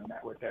should be doing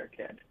that with their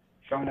kid,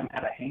 showing them how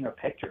to hang a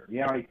picture.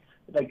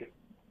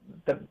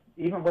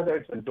 Even whether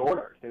it's a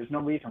daughter, there's no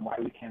reason why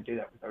we can't do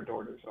that with our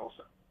daughters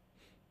also.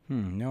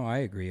 No, I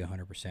agree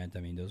 100%. I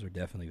mean, those are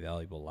definitely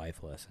valuable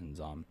life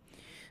lessons.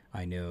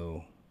 I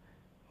know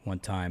one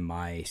time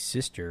my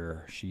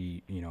sister,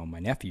 my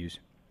nephews,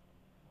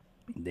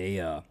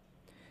 they,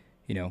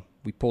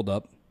 we pulled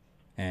up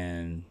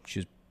and she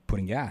was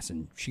putting gas,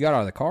 and she got out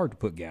of the car to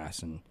put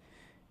gas. And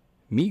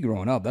me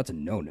growing up, that's a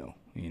no-no.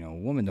 A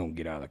woman don't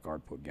get out of the car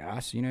to put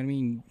gas. You know what I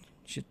mean?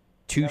 Just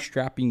two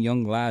strapping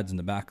young lads in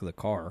the back of the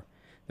car.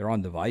 They're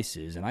on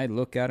devices, and I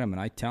look at them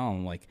and I tell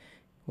them, like,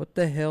 what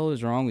the hell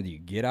is wrong with you?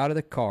 Get out of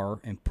the car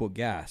and put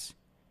gas.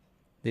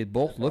 They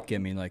both look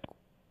at me like,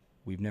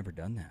 we've never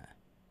done that.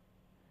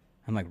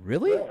 I'm like,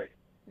 really?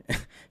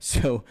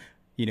 So,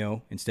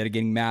 instead of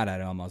getting mad at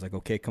them, I was like,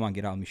 okay, come on,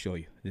 get out. Let me show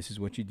you. This is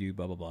what you do,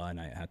 blah, blah, blah.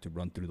 And I had to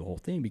run through the whole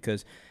thing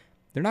because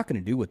they're not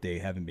going to do what they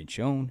haven't been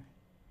shown.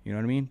 You know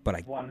what I mean?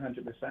 But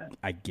 100%.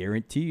 I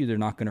guarantee you they're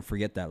not going to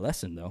forget that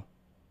lesson, though.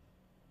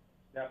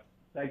 Yeah.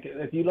 Like,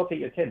 if you look at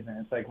your kids, and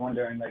it's like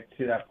wondering, like,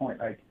 to that point,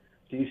 like,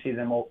 do you see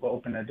them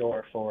open a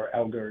door for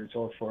elders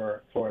or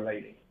for a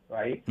lady,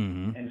 right?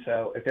 Mm-hmm. And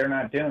so if they're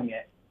not doing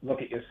it,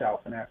 look at yourself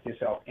and ask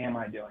yourself, am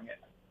I doing it?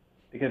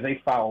 Because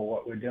they follow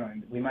what we're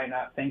doing. We might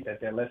not think that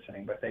they're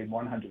listening, but they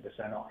 100%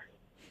 are.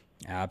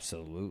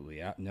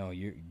 Absolutely. No,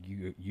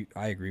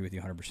 I agree with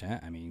you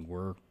 100%. I mean,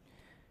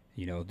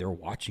 they're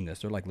watching us.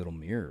 They're like little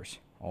mirrors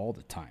all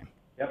the time.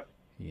 Yep.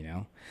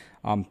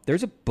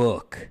 There's a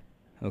book,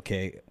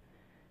 okay,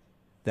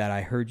 that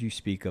I heard you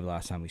speak of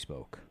last time we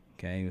spoke.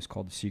 Okay, it was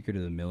called The Secret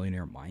of the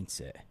Millionaire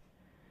Mindset.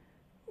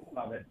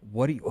 Love it.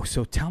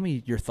 So tell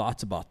me your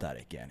thoughts about that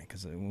again,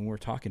 because when we're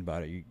talking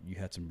about it, you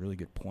had some really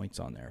good points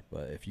on there.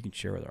 But if you can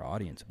share with our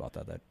audience about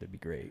that'd be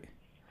great.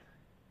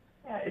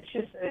 Yeah, it's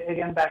just,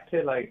 again, back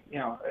to, like,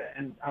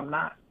 and I'm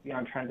not,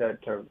 trying to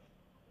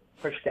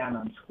push down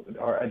on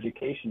our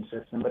education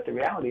system, but the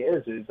reality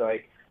is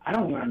like, I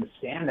don't even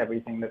understand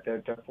everything that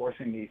they're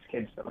forcing these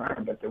kids to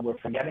learn, but we're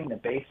forgetting the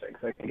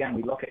basics. Like, again,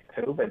 we look at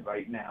COVID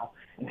right now,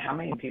 and how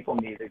many people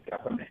needed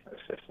government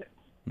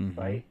assistance,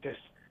 right? Just,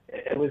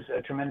 it was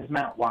a tremendous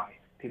amount. Why?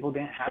 People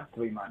didn't have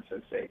 3 months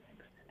of savings.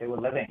 They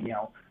were living,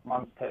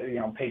 month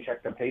to,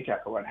 paycheck to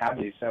paycheck or what have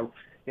you. So,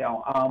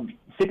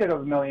 Secret of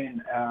the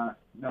Millionaire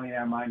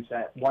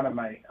Mindset, one of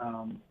my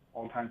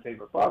all-time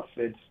favorite books.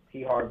 It's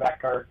T. Harv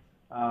Eker.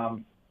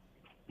 And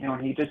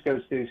he just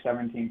goes through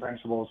 17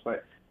 principles,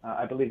 but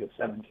I believe it's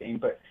 17.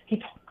 But he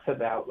talks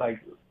about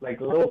like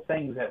little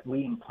things that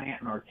we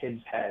implant in our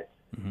kids' heads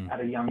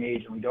at a young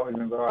age, and we don't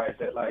even realize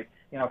that. Like,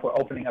 if we're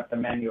opening up the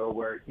menu, or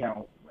we're,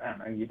 I don't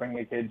know, you bring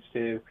your kids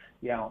to,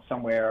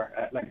 somewhere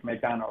at, like,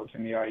 McDonald's,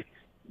 and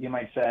you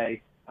might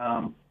say,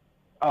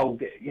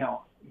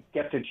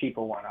 get the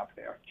cheaper one up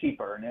there,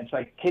 cheaper. And it's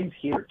like kids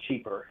hear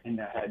cheaper in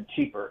their head,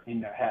 cheaper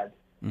in their head.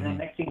 And then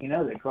next thing you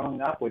know, they're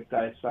growing up with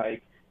this,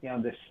 like,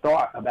 this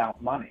thought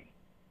about money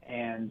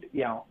and,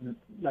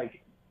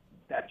 like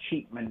that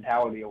cheap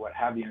mentality or what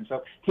have you. And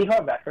so T.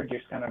 Harv Eker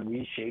just kind of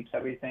reshapes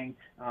everything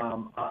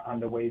on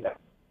the way that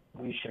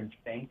we should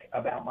think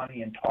about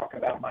money and talk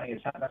about money.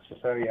 It's not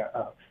necessarily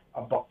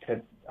a book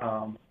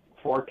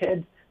for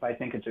kids, but I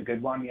think it's a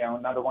good one.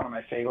 Another one of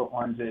my favorite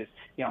ones is,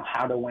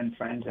 How to Win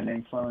Friends and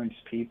Influence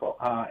People.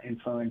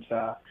 It's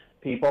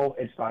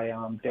by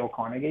Dale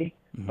Carnegie.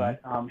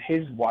 But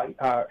his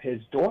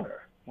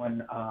daughter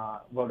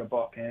wrote a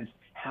book, and it's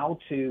How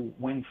to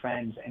Win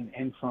Friends and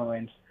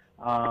Influence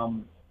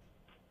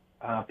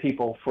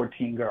People for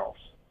Teen Girls.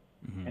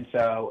 And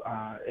so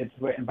it's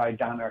written by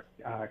Donna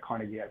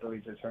Carnegie, I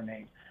believe is her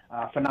name.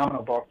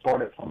 Phenomenal book.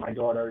 Bought it for my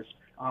daughters.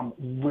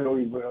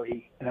 Really,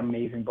 really an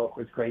amazing book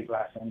with great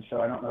lessons.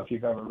 So I don't know if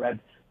you've ever read,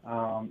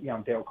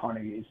 Dale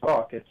Carnegie's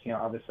book. It's,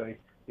 obviously,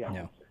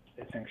 No.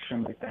 It's an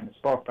extremely famous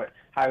book, but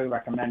highly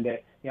recommend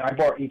it. I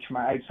bought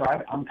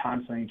I'm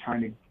constantly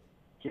trying to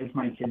give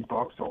my kids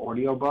books or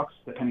audio books,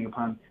 depending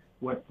upon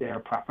what their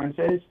preference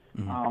is.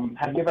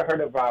 Have you ever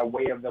heard of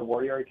Way of the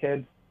Warrior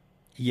Kid?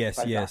 Yes.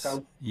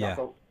 Jocko? Yeah.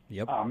 Jocko?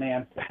 Yep. Oh,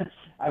 man.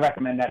 I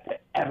recommend that to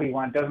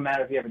everyone. Doesn't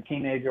matter if you have a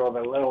teenager or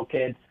a little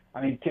kid.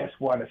 I mean, just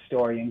what a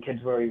story, and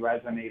kids really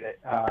resonate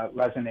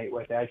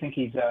with it. I think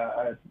he's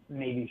a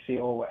Navy SEAL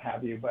or what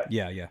have you, but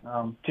yeah.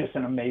 Just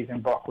an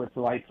amazing book with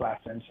life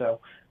lessons. So,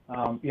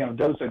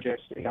 those are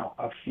just,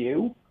 a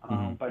few.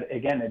 But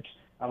again, it's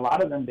a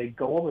lot of them, they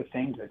go over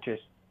things that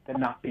they're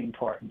not being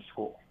taught in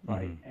school,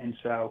 right? And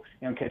so,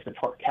 kids are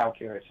taught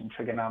calculus and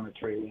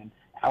trigonometry and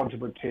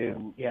algebra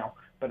 2,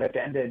 but at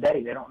the end of the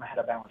day, they don't know how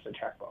to balance a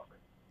checkbook.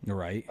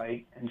 Right.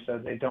 Right. And so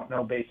they don't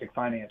know basic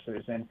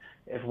finances. And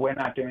if we're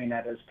not doing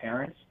that as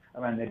parents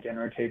around the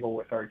dinner table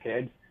with our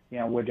kids,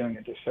 we're doing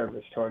a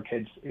disservice to our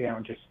kids,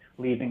 just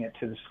leaving it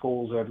to the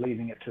schools or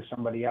leaving it to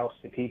somebody else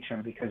to teach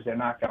them because they're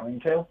not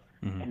going to.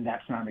 And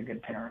that's not a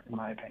good parent, in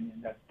my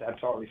opinion.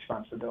 That's our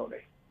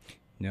responsibility.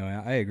 No,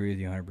 I agree with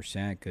you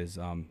 100% because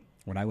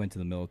when I went to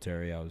the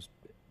military, I was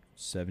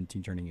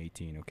 17 turning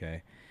 18,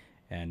 okay?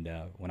 And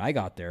when I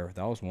got there,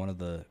 that was one of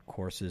the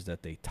courses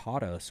that they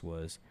taught us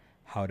was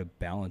how to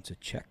balance a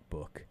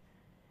checkbook.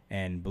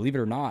 And believe it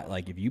or not,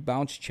 like if you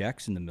bounce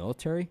checks in the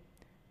military,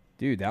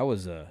 dude, that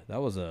was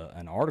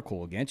an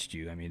article against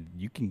you. I mean,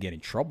 you can get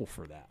in trouble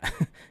for that.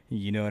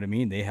 You know what I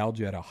mean? They held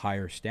you at a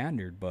higher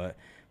standard, but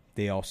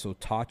they also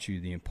taught you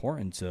the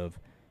importance of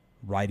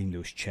writing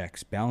those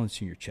checks,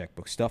 balancing your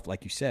checkbook, stuff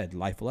like you said,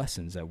 life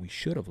lessons that we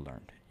should have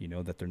learned, you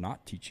know, that they're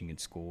not teaching in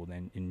school,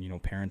 and you know,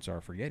 parents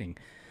are forgetting.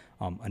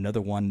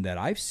 Another one that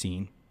I've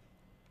seen,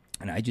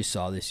 and I just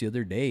saw this the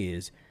other day,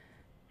 is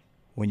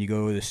when you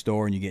go to the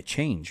store and you get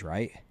change,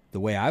 right? The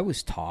way I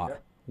was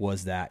taught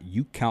was that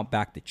you count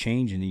back the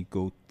change and you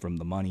go from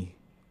the money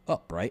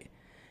up, right?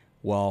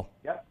 Well,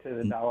 to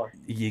the dollar.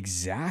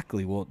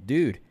 Exactly. Well,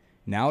 dude,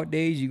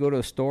 nowadays you go to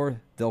a store,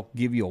 they'll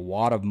give you a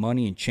wad of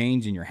money and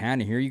change in your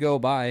hand, and here you go,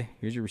 bye.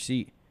 Here's your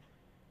receipt.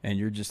 And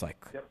you're just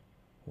like,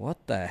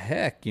 what the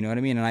heck? You know what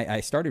I mean? And I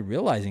started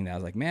realizing that. I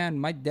was like, man,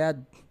 my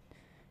dad,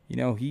 you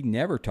know, he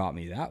never taught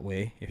me that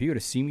way. If he would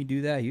have seen me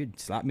do that, he would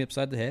slap me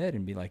upside the head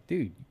and be like,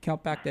 dude, you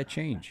count back that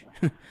change.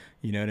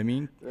 You know what I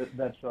mean?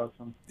 That's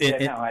awesome. No,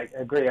 I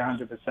agree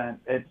 100%.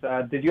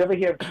 It's did you ever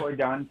hear of Troy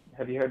Dunn?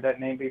 Have you heard that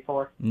name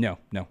before? No.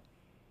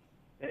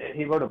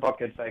 He wrote a book.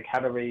 It's like How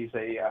to Raise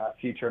a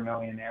Future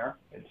Millionaire.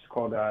 It's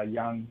called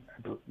Young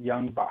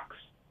Bucks.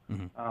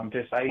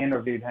 Mm-hmm. I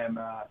interviewed him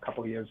a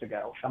couple of years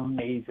ago.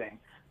 Amazing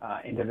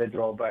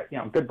individual, but you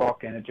know, good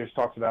book. And it just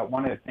talks about,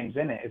 one of the things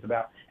in it is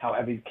about how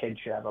every kid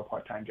should have a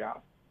part-time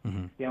job.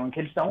 Mm-hmm. You know, and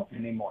kids don't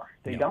anymore.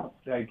 They don't.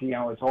 Like, you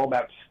know, it's all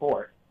about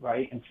sport,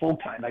 right? And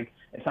full-time. Like,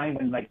 it's not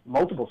even like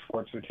multiple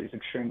sports, which is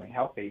extremely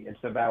healthy. It's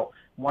about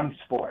one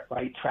sport,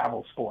 right?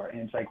 Travel sport.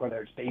 And it's like,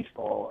 whether it's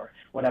baseball or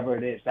whatever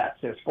it is,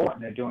 that's their sport,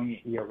 and they're doing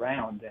it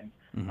year-round. And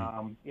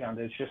you know,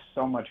 there's just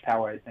so much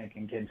power, I think,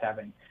 in kids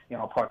having, you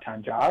know, a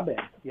part-time job. And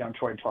you know,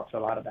 Troy talks a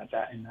lot about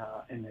that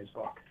in his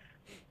book.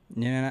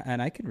 Yeah,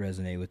 and I could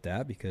resonate with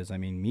that, because I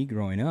mean, me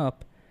growing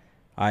up,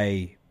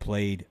 I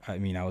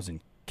was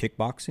in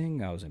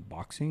kickboxing, I was in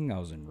boxing, I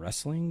was in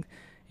wrestling,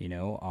 you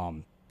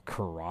know,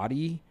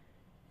 karate,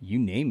 you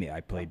name it. I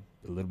played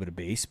a little bit of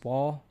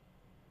baseball,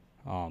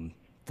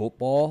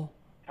 football.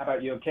 How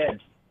about your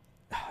kids?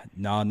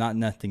 No,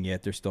 nothing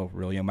yet. They're still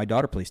real young. My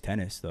daughter plays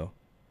tennis, though.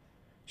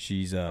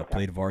 She's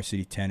played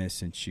varsity tennis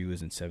since she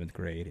was in 7th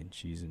grade, and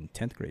she's in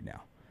 10th grade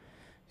now.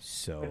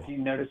 So, if you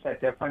notice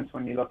that difference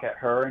when you look at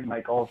her and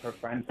like all of her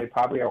friends, they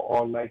probably are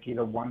all like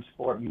either one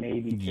sport,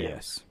 maybe two.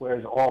 Yes.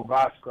 Whereas all of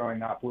us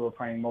growing up, we were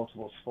playing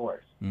multiple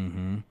sports.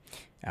 Mm-hmm.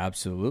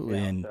 Absolutely.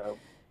 Yeah,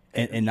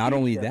 and not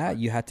only that,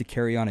 you had to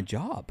carry on a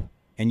job,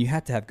 and you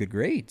had to have good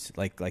grades.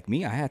 Like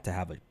me, I had to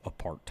have a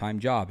part-time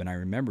job, and I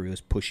remember it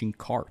was pushing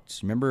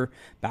carts. Remember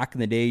back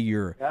in the day,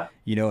 you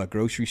know, at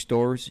grocery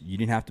stores, you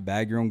didn't have to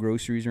bag your own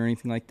groceries or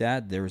anything like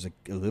that. There was a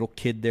little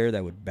kid there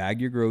that would bag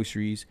your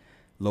groceries,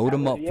 load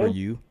them up for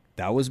you.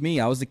 That was me.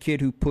 I was the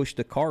kid who pushed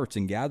the carts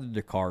and gathered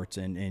the carts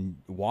and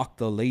walked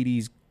the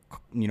ladies,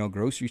 you know,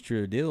 groceries to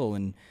their deal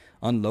and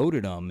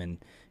unloaded them. And,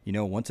 you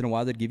know, once in a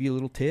while they'd give you a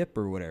little tip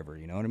or whatever.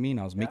 You know what I mean?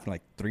 I was making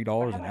like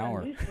 $3 an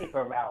hour.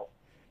 Newspaper route.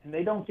 And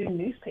they don't do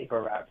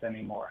newspaper routes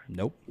anymore.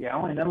 Nope. You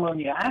know, and then when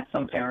you ask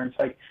some parents,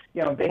 like,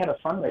 you know, they had a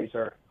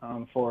fundraiser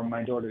for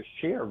my daughter's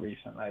cheer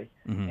recently.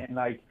 Mm-hmm. And,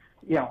 like,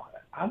 you know,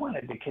 I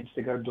wanted the kids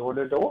to go door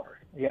to door,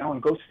 you know,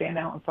 and go stand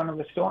out in front of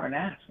the store and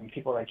ask. And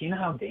people are like, you know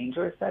how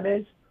dangerous that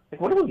is? Like,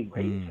 what are we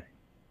raising?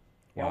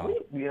 Wow.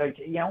 You know, like,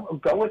 you know,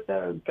 go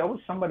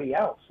with somebody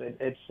else.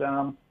 It's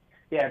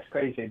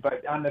crazy.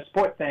 But on the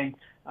sport thing,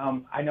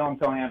 I know I'm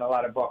throwing out a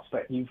lot of books,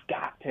 but you've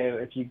got to,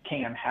 if you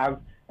can, have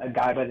a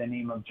guy by the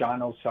name of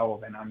John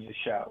O'Sullivan on your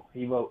show.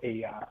 He wrote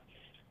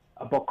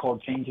a book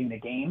called Changing the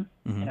Game,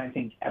 and I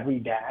think every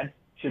dad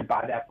should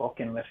buy that book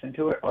and listen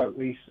to it, or at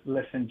least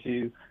listen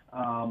to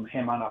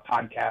him on a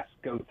podcast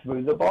go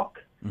through the book,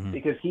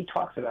 because he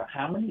talks about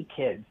how many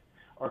kids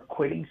are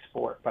quitting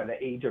sport by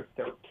the age of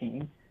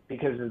 13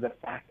 because of the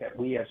fact that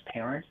we as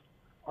parents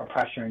are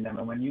pressuring them.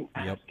 And when you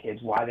ask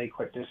kids why they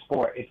quit their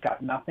sport, it's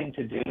got nothing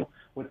to do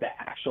with the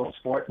actual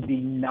sport. The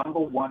number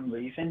one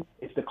reason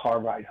is the car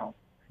ride home.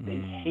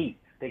 They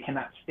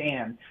cannot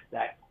stand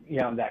that, you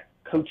know, that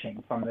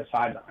coaching from the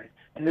sideline.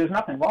 And there's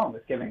nothing wrong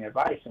with giving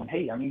advice. And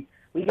hey, I mean,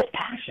 we get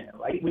passionate,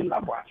 right? We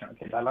love watching our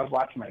kids. I love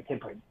watching my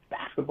kid play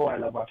basketball. I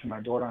love watching my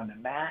daughter on the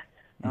mat.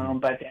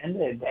 But at the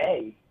end of the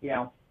day, you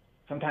know,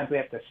 sometimes we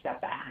have to step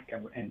back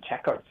and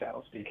check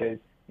ourselves, because,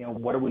 you know,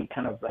 what are we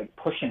kind of like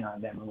pushing on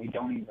them and we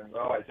don't even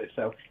realize it.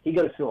 So he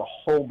goes through a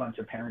whole bunch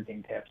of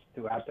parenting tips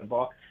throughout the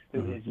book,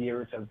 through his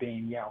years of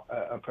being, you know,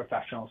 a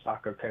professional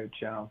soccer coach.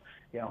 You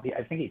know,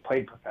 I think he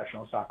played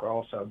professional soccer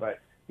also, but,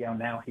 you know,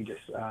 now he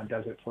just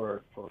does it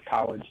for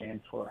college and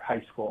for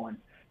high school. And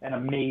an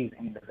amazing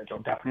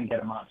individual. Definitely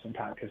get him on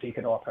sometime, because he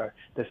could offer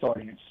this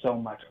audience so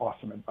much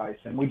awesome advice.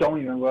 And we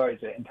don't even realize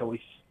it until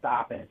we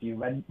stop. And if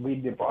you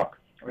read the book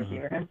or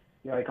hear him,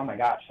 you're like, oh my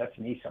gosh, that's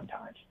me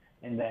sometimes.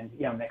 And then,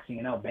 you know, next thing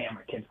you know, bam,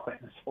 our kid's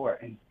quitting the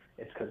sport, and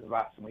it's because of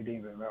us, and we didn't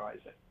even realize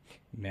it.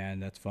 Man,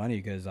 that's funny,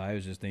 because I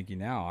was just thinking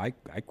now,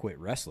 I quit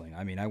wrestling.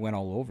 I mean, I went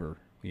all over.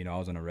 You know, I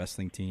was on a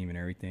wrestling team and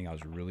everything. I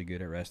was really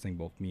good at wrestling,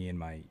 both me and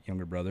my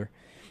younger brother.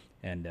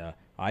 And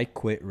I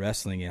quit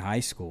wrestling in high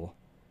school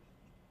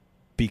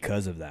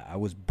because of that. I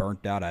was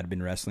burnt out. I'd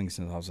been wrestling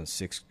since I was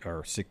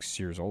 6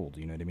 years old.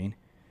 You know what I mean?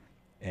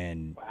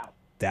 And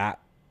that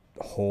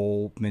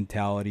whole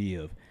mentality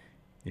of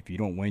if you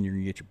don't win, you're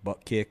going to get your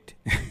butt kicked,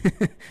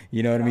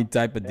 you know what I mean,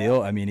 type of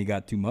deal. I mean, it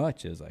got too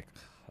much. It was like,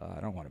 I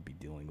don't want to be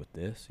dealing with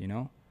this, you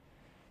know?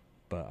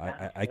 But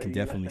I can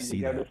definitely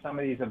see that. You go to some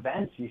of these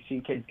events, you see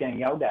kids getting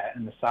yelled at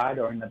in the side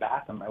or in the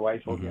bathroom. My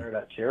wife will get her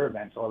at cheer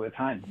events all the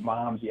time.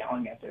 Moms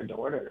yelling at their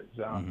daughters,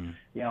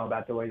 you know,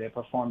 about the way they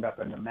performed up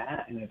on the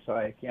mat. And it's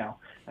like, you know,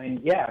 I mean,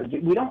 yeah,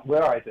 we don't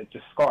realize it,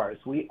 just scars.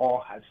 We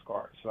all have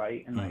scars,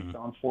 right? And like, so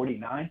I'm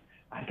 49.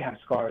 I got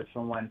scars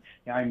from when,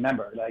 you know, I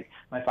remember, like,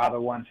 my father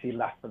once, he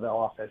left for the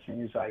office,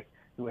 and he's like,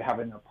 we were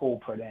having a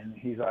pool put in.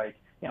 He's like,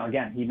 you know,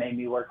 again, he made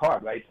me work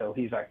hard, right? So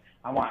he's like,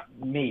 I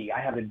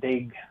had to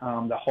dig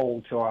the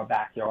hole to our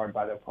backyard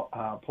by the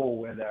pool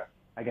where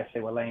I guess they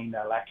were laying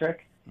the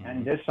electric.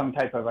 And there's some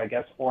type of, I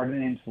guess,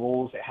 ordinance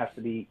rules. It has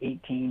to be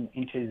 18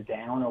 inches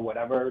down or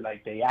whatever.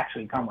 Like, they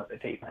actually come with a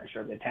tape measure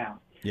of the town.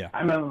 Yeah.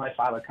 I remember my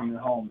father coming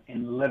home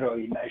and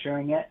literally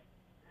measuring it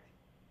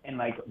and,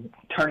 like,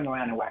 turning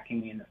around and whacking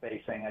me in the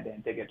face saying I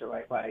didn't dig it the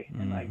right way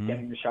and, like,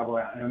 getting the shovel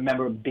out. And I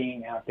remember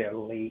being out there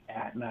late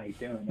at night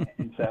doing it.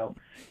 And so,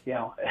 you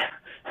know,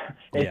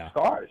 it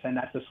scars. And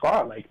that's a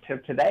scar. Like,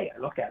 today I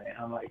look at it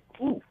and I'm like,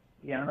 ooh,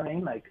 you know what I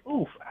mean? Like,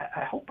 oof,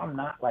 I hope I'm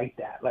not like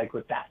that, like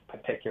with that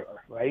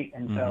particular, right?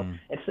 And so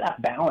it's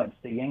that balance,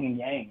 the yin and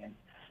yang, and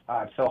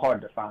it's so hard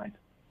to find.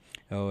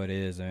 Oh, it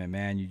is. I mean,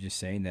 man, you just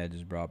saying that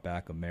just brought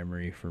back a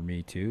memory for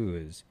me, too,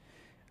 is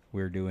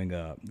we were doing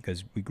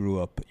because we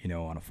grew up, you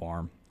know, on a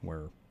farm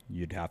where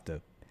you'd have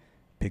to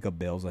pick up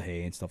bales of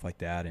hay and stuff like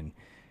that. And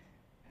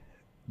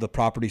the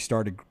property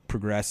started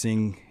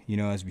progressing, you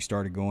know, as we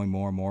started going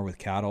more and more with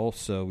cattle.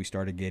 So we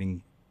started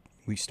having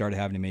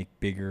to make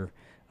bigger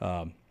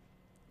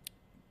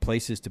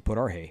places to put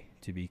our hay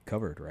to be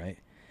covered, right?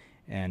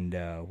 And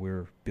we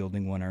were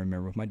building one, I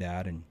remember, with my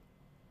dad, and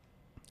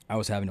I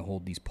was having to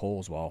hold these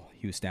poles while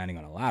he was standing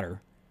on a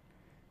ladder.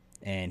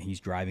 And he's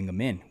driving them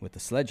in with a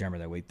sledgehammer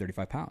that weighed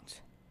 35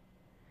 pounds.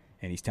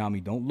 And he's telling me,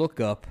 don't look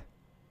up,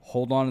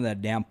 hold on to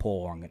that damn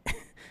pole. Or I'm gonna,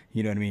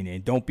 you know what I mean?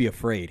 And don't be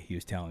afraid, he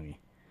was telling me.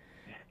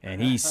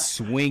 And he's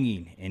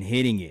swinging and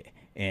hitting it.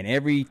 And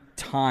every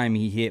time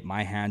he hit,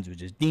 my hands would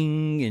just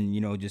ding and, you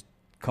know, just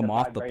come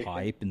off the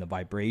pipe and the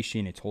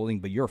vibration it's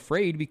holding. But you're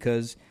afraid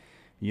because,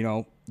 you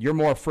know, you're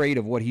more afraid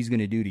of what he's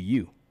going to do to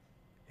you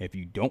if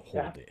you don't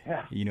hold it.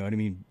 Yeah. You know what I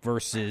mean?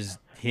 Versus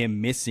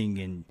him missing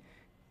and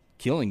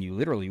killing you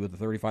literally with a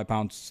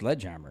 35-pound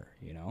sledgehammer,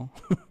 you know?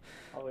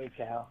 Holy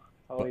cow.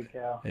 Holy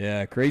cow.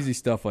 Yeah, crazy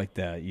stuff like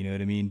that, you know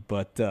what I mean?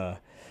 But I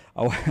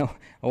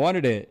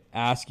wanted to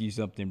ask you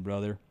something,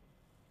 brother.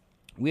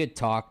 We had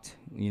talked,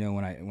 you know,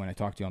 when I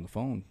talked to you on the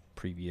phone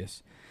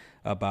previous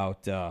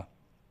about the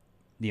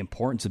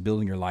importance of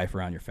building your life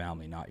around your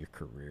family, not your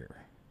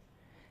career.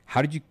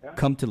 How did you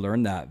come to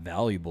learn that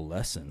valuable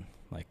lesson?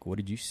 Like, what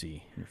did you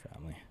see in your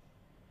family?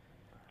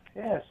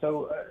 Yeah,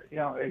 so, you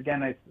know,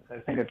 again, I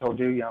think I told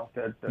you, you know,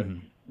 the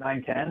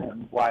 9/10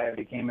 and why I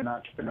became an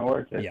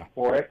entrepreneur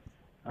for it.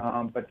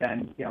 But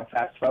then, you know,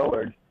 fast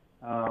forward,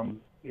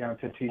 you know,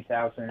 to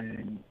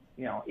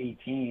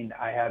 2018,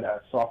 I had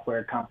a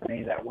software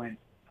company that went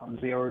from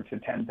 0 to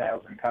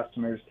 10,000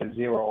 customers to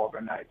 0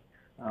 overnight.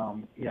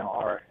 You know,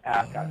 our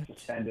app got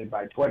suspended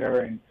by Twitter,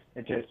 and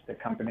the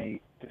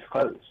company just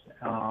closed.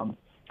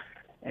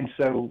 And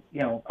so,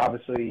 you know,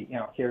 obviously, you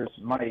know, here's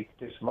Mike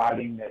just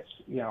riding this,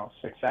 you know,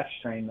 success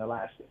train the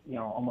last, you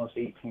know, almost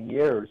 18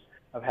 years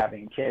of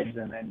having kids,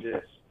 and then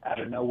just out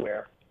of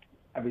nowhere,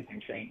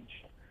 everything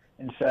changed.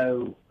 And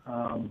so,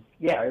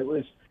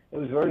 it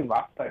was very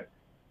rough, but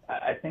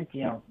I think,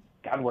 you know,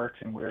 God works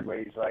in weird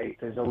ways, right?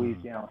 There's always,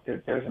 you know,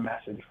 there's a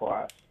message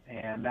for us.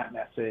 And that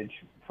message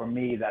for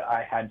me that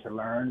I had to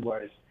learn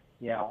was,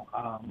 you know,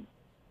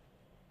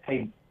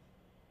 hey,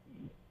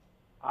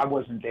 I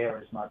wasn't there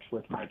as much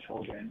with my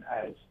children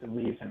as the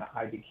reason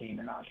I became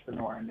an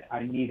entrepreneur, and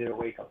I needed a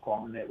wake-up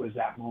call, and it was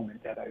that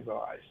moment that I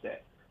realized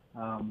it.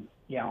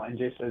 You know, and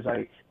just as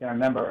I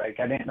remember, like,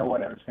 I didn't know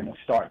what I was going to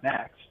start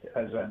next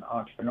as an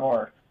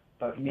entrepreneur,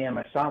 but me and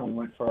my son, we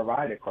went for a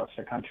ride across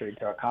the country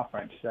to a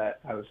conference that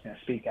I was going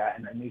to speak at,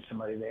 and I knew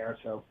somebody there,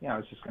 so, you know, I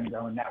was just going to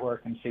go and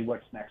network and see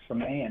what's next for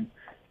me, and,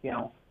 you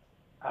know,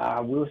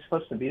 we were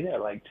supposed to be there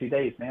like 2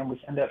 days, man. We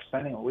ended up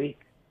spending a week.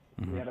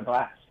 We had a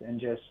blast and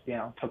just, you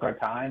know, took our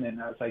time.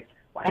 And I was like,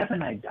 why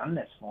haven't I done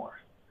this more?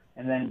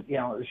 And then, you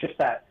know, it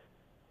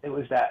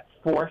was that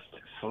forced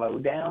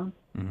slowdown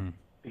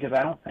because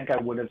I don't think I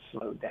would have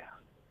slowed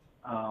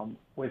down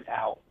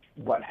without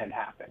what had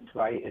happened,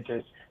 right? It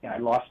just, you know, I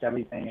lost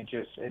everything.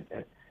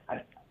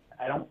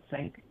 I don't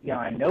think, you know,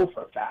 I know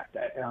for a fact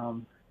that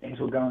things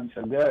were going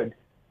so good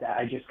that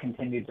I just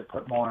continued to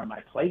put more on my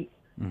plate.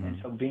 And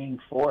so being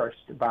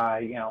forced by,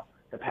 you know,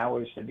 the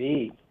powers to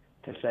be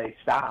to say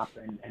stop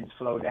and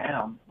slow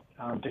down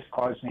just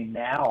caused me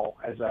now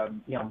as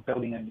you know,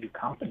 building a new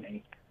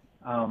company.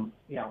 You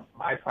know,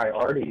 my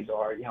priorities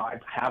are, you know, I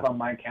have on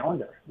my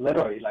calendar,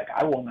 literally, like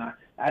I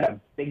had a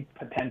big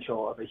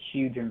potential of a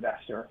huge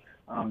investor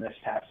this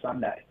past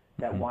Sunday.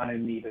 that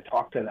wanted me to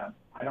talk to them.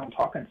 I don't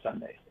talk on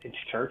Sundays. It's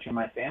church and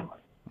my family.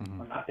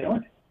 I'm not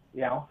doing it.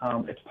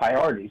 It's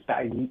priorities.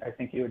 I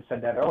think you had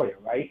said that earlier,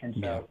 right? And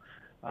so,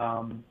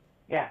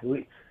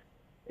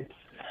 it's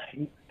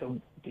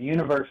the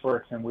universe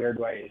works in weird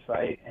ways,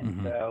 right? And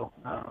so,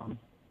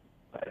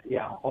 but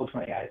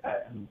ultimately, I'm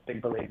a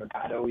big believer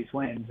God always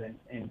wins,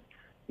 and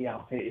he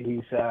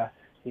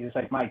was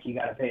like, Mike, you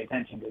got to pay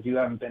attention because you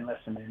haven't been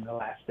listening in the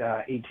last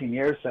 18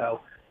 years.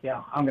 So,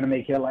 I'm going to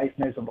make your life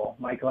miserable.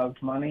 Mike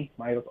loves money.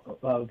 Mike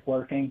loves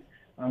working.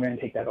 I'm going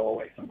to take that all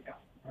away from you.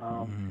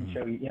 And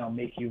show you,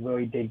 make you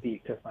really dig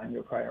deep to find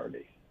your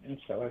priorities. And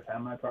so I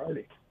found my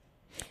priority.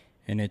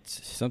 And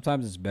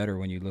sometimes it's better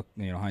when you look,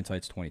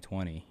 hindsight's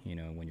 20/20,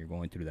 when you're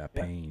going through that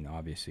pain.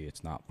 Obviously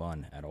it's not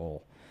fun at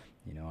all.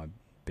 I've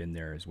been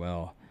there as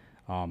well.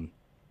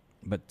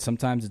 But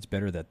sometimes it's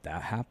better that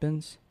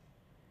happens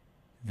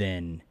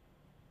than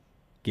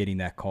getting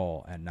that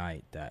call at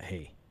night that,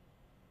 hey,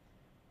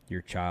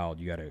 your child,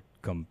 you got to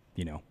come,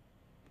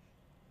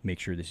 make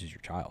sure this is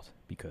your child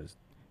because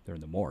they're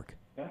in the morgue.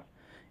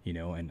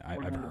 And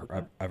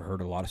I've heard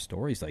a lot of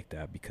stories like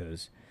that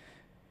because,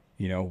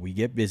 we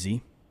get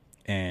busy,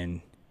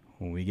 and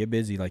when we get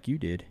busy like you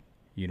did,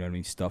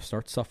 stuff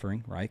starts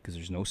suffering, right? Because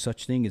there's no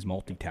such thing as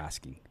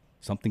multitasking.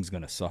 Something's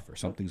going to suffer.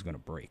 Something's going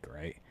to break,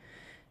 right?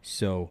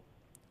 So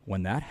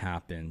when that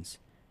happens,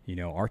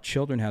 our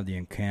children have the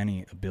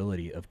uncanny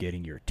ability of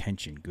getting your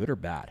attention, good or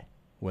bad,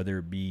 whether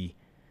it be,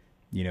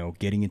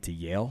 getting into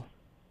Yale,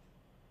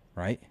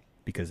 right?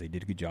 Because they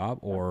did a good job,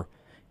 or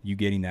you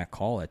getting that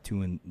call at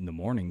 2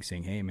 a.m.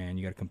 saying, hey, man,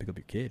 you got to come pick up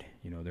your kid.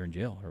 They're in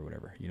jail or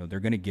whatever. They're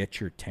going to get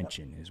your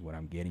attention is what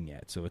I'm getting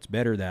at. So it's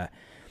better that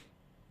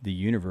the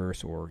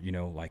universe or,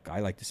 like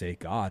I like to say,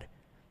 God,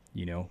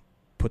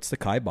 puts the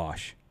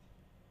kibosh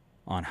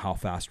on how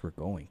fast we're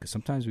going. Because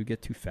sometimes we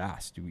get too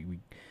fast.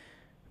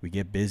 We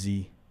get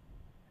busy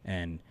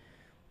and,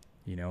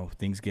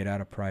 things get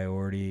out of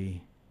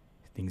priority.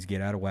 Things get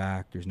out of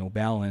whack. There's no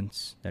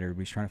balance that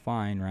everybody's trying to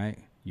find, right?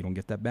 You don't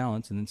get that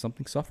balance and then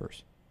something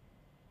suffers.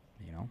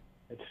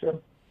 It's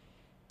true.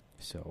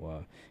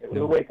 So it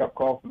was a wake-up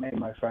call for me,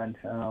 my friend.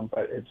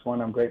 But it's one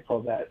I'm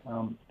grateful that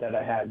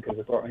I had because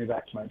it brought me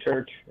back to my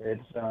church.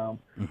 It's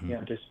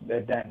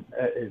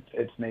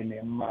it's made me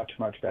a much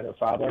better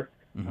father.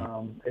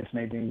 It's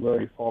made me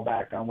really fall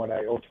back on what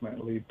I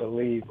ultimately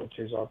believe, which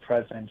is our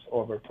presence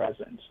over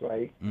presence.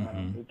 Right?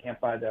 We can't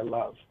buy their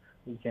love.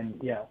 We can,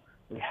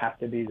 we have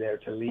to be there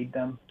to lead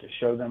them, to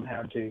show them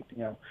how to,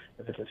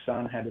 if it's a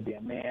son, how to be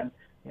a man.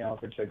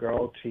 If it's a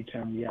girl, teach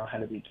them, how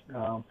to be,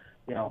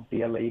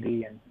 be a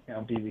lady and,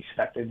 be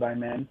respected by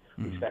men,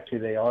 respect who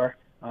they are.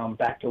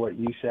 Back to what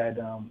you said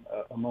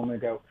a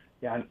moment ago.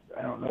 I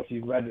don't know if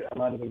you've read a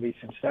lot of the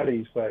recent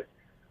studies, but,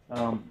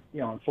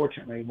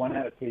 unfortunately, 1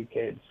 out of 3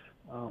 kids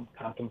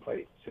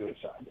contemplate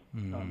suicide,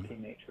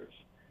 teenagers.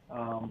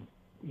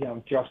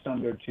 Just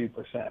under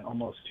 2%,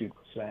 almost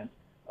 2%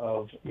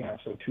 of,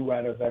 so 2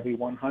 out of every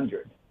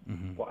 100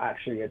 will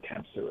actually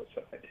attempt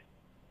suicide.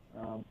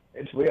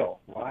 It's real.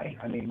 Why?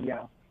 I mean,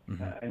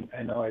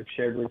 I know I've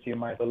shared with you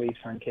my beliefs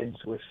on kids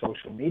with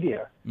social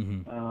media,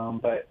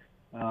 but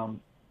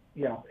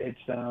it's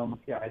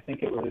I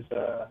think it was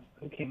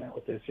who came out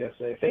with this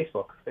yesterday?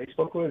 Facebook.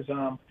 Facebook was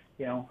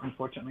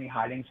unfortunately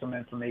hiding some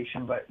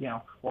information, but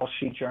Wall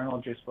Street Journal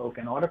just broke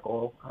an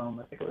article.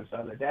 I think it was the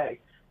other day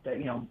that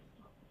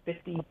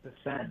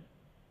 50%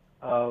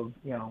 of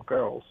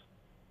girls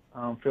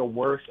feel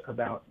worse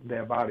about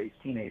their bodies,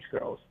 teenage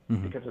girls,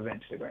 because of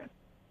Instagram.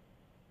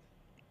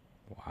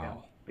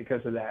 Wow.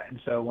 Because of that. And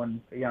so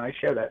when I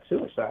share that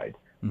suicide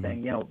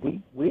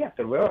thing, we have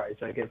to realize,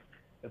 like, if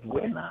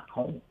we're not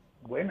home,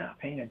 we're not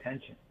paying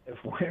attention. If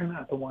we're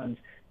not the ones,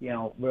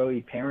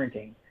 really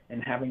parenting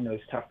and having those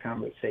tough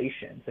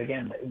conversations,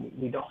 again,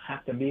 we don't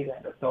have to be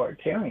that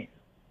authoritarian.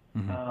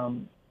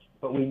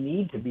 But we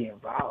need to be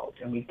involved,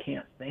 and we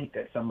can't think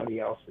that somebody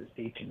else is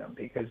teaching them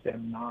because they're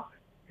not.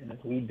 And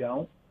if we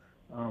don't,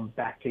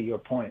 back to your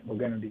point, we're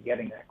going to be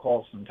getting that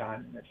call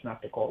sometime, and it's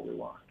not the call we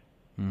want.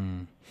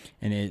 And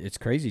it's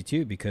crazy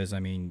too, because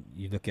I mean,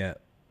 you look at,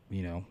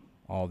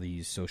 all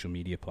these social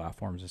media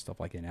platforms and stuff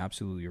like that, and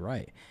absolutely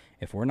right.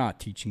 If we're not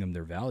teaching them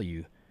their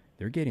value,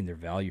 they're getting their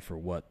value for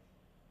what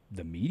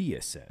the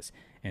media says.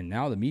 And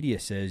now the media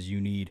says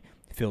you need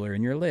filler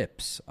in your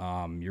lips.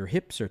 Your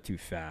hips are too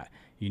fat.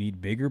 You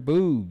need bigger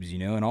boobs,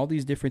 and all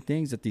these different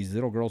things that these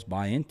little girls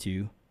buy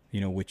into,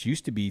 which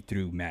used to be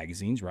through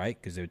magazines, right?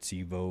 Because they would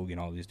see Vogue and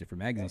all these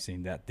different magazines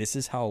saying that this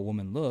is how a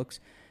woman looks.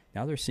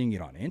 Now they're seeing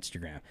it on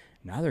Instagram.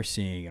 Now they're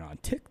seeing it on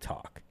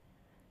TikTok.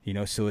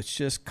 So it's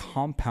just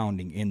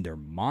compounding in their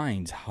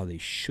minds how they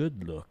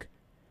should look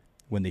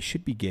when they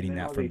should be getting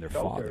that from their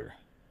father,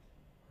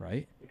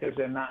 right? Because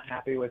they're not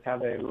happy with how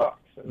they look,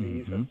 so they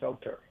use a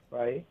filter,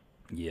 right?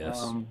 Yes.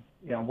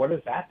 What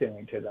is that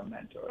doing to them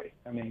mentally?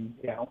 I mean,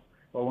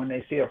 well, when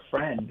they see a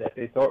friend that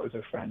they thought was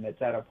a friend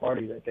that's at a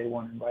party that they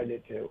weren't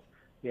invited to,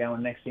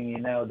 and next thing you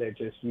know,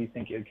 you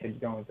think your kid's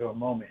going through a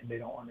moment and they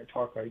don't want to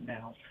talk right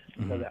now.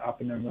 So they're up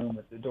in their room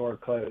with the door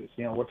closed.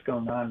 What's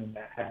going on in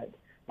their head?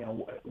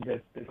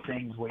 the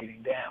things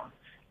weighting down.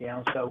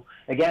 So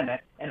again,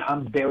 and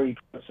I'm very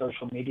pro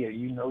social media.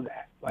 You know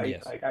that, right?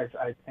 Yes.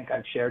 I think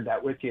I've shared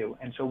that with you.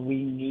 And so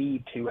we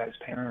need to, as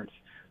parents,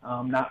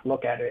 not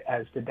look at it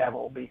as the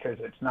devil, because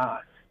it's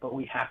not. But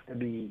we have to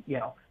be,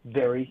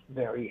 very,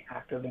 very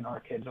active in our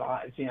kids'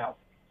 lives,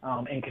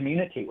 and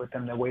communicate with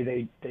them the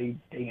way they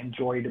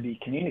enjoy to be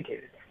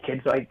communicated.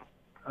 Kids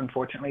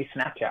unfortunately,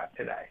 Snapchat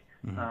today.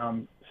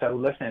 Mm-hmm. So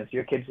listen, if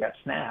your kids got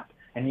Snap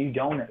and you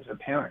don't as a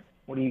parent,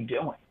 what are you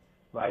doing?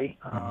 Right?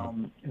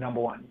 Number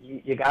one,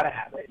 you got to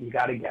have it. You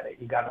got to get it.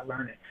 You got to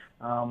learn it.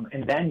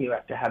 And then you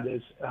have to have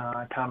those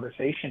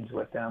conversations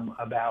with them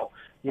about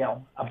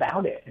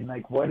it,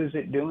 and what is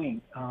it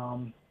doing,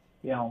 to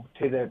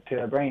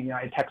the brain.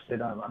 I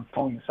texted, I'm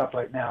pulling this up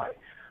right now.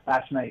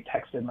 Last night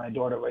texted my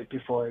daughter right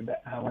before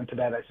I went to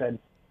bed. I said,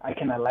 I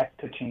can elect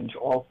to change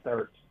all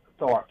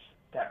thoughts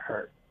that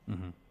hurt.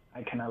 Mm-hmm.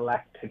 I can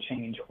elect to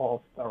change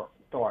all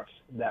thoughts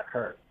that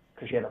hurt,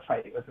 because she had a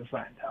fight with a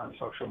friend on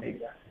social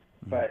media.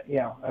 But,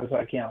 I was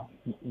like,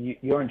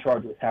 you're in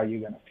charge with how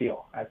you're going to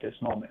feel at this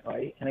moment,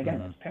 right? And again,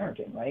 that's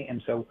parenting, right?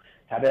 And so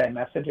how did I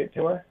message it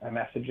to her? I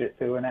messaged it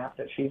through an app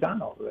that she's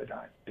on all the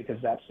time, because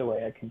that's the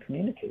way I can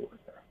communicate with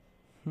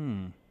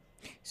her.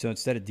 So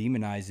instead of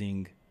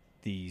demonizing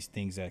these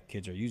things that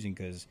kids are using,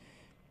 because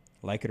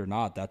like it or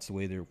not, that's the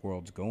way their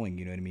world's going,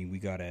 you know what I mean? We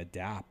got to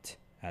adapt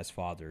as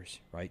fathers,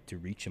 right, to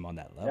reach them on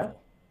that level.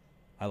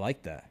 Yeah. I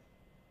like that.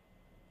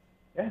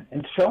 Yeah,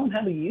 and show them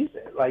how to use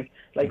it.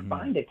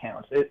 Find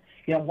accounts.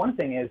 One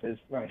thing is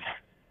right.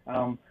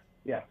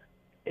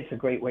 It's a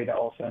great way to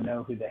also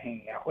know who they're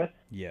hanging out with.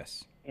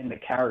 Yes. In the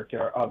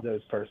character of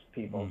those first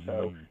people.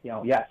 So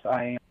yes,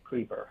 I am a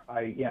creeper.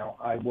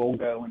 I will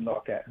go and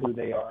look at who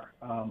they are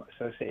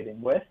associating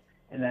with,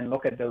 and then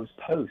look at those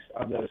posts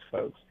of those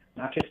folks,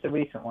 not just the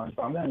recent ones,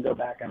 but I'm going to go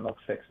back and look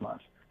 6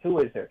 months. Who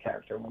is their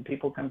character? When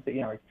people come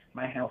to,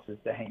 my house is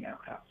the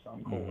hangout house, so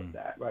I'm cool with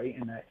that, right?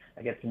 And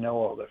I get to know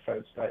all the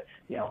folks. But,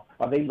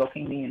 are they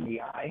looking me in the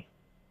eye,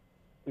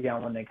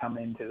 when they come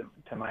into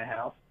my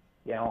house,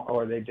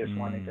 or are they just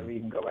wanting to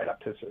even go right up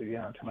to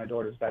my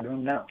daughter's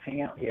bedroom? No,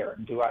 hang out here.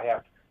 And do I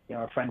have,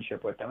 a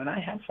friendship with them? And I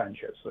have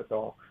friendships with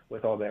all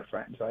their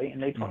friends, right?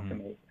 And they talk to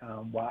me.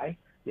 Why?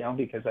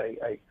 Because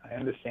I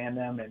understand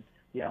them, and,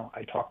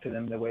 I talk to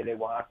them the way they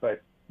want.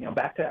 But,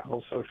 back to that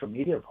whole social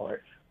media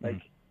part,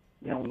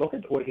 look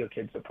at what your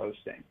kids are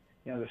posting,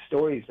 the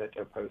stories that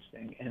they're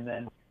posting, and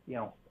then,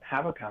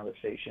 have a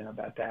conversation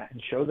about that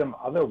and show them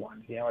other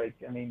ones. A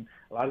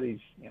lot of these,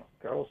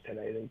 girls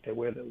today, they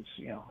wear those,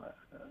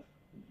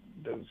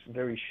 those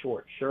very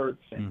short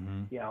shirts,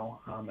 and,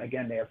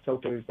 again, they have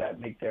filters that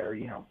make their,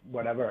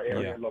 whatever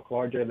area look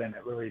larger than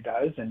it really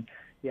does. And,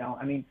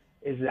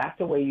 is that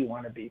the way you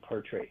want to be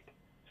portrayed?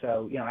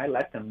 So, I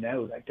let them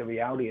know that the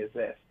reality is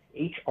this.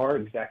 HR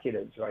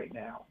executives right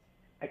now,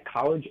 at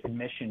college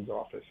admissions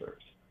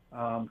officers,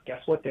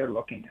 guess what they're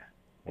looking at?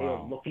 They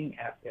are looking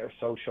at their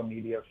social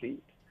media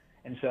feeds.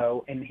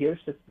 And here's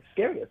the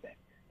scarier thing.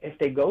 If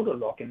they go to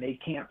look and they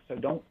can't, so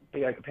don't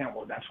be like a parent,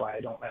 well, that's why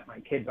I don't let my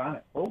kids on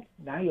it. Well,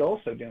 now you're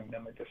also doing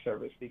them a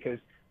disservice, because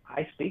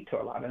I speak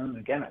to a lot of them.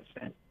 Again, I've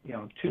spent,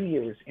 2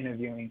 years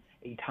interviewing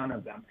a ton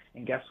of them.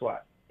 And guess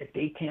what? If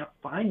they can't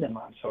find them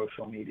on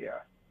social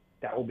media,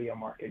 that will be a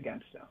mark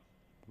against them.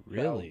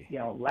 Really?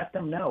 So, let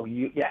them know.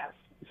 Yes.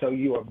 So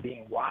you are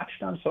being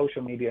watched on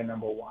social media,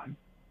 number one.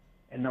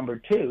 And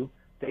number two,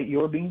 that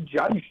you're being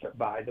judged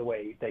by the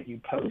way that you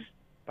post,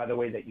 by the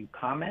way that you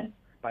comment,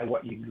 by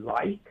what you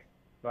like,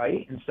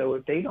 right? And so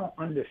if they don't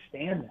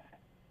understand that,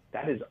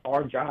 that is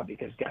our job,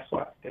 because guess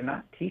what? They're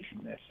not teaching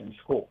this in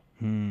school,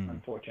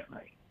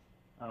 unfortunately.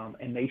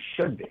 And they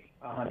should be,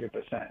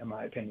 100%, in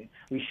my opinion.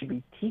 We should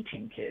be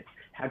teaching kids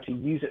how to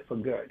use it for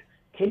good.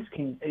 Kids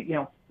can,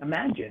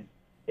 imagine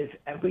if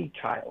every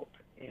child,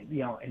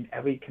 in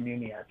every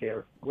community out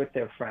there with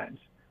their friends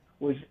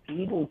was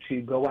able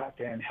to go out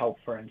there and help,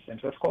 for instance,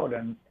 let's call it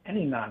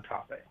any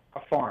nonprofit, a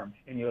farm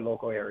in your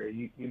local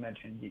area. You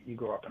mentioned you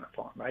grew up in a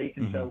farm, right?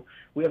 And so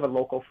we have a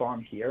local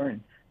farm here,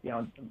 and,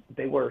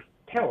 they were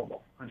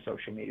terrible on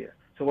social media.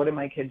 So what did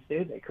my kids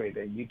do? They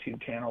created a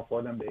YouTube channel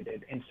for them. They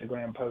did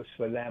Instagram posts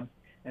for them,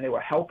 and they were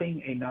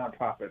helping a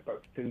nonprofit.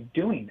 But through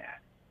doing that,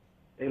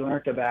 they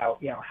learned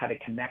about, how to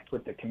connect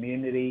with the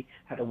community,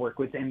 how to work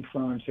with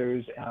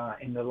influencers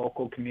in the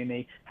local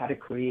community, how to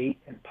create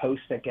and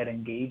posts that get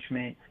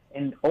engagement,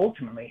 and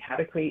ultimately how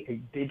to create a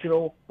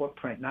digital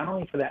footprint, not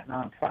only for that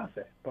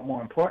nonprofit, but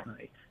more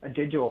importantly, a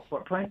digital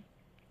footprint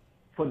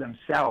for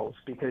themselves,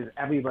 because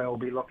everybody will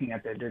be looking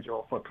at their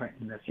digital footprint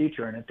in the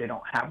future. And if they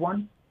don't have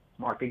one,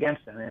 mark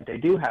against them. And if they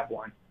do have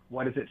one,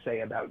 what does it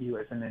say about you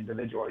as an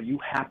individual? Are you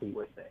happy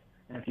with it?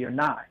 And if you're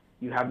not,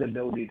 you have the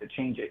ability to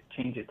change it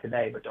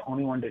today. But the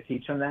only one to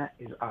teach them that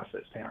is us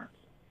as parents.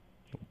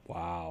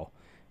 Wow.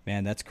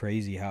 Man, that's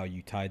crazy how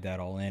you tied that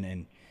all in.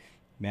 And,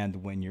 man,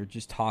 when you're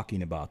just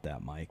talking about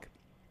that, Mike,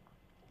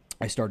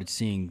 I started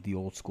seeing the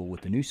old school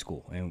with the new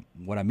school. And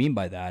what I mean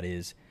by that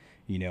is,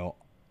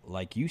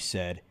 like you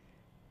said,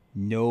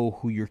 know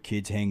who your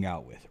kids hang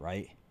out with,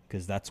 right?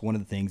 because that's one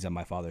of the things that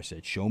my father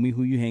said. Show me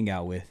who you hang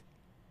out with,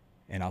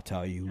 and I'll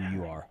tell you who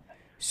you are.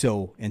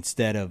 So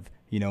instead of,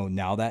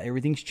 now that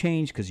everything's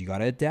changed because you got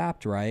to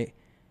adapt, right?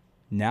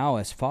 Now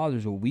as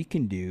fathers, what we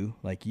can do,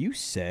 like you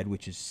said,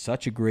 which is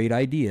such a great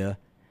idea,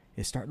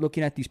 is start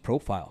looking at these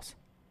profiles.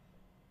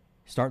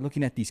 Start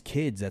looking at these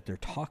kids that they're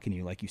talking to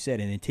you, like you said,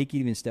 and then take it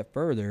even a step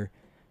further.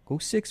 Go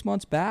 6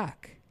 months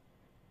back.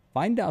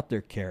 Find out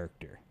their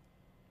character,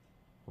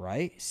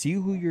 right? See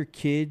who your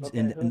kids Look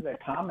at who they're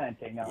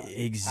commenting on.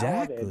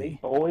 Exactly. Are they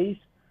boys?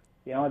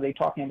 Are they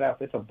talking about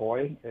if it's a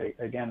boy,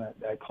 again,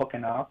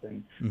 hooking up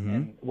and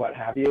what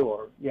have you,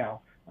 or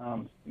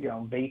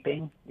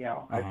vaping?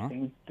 I've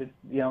seen the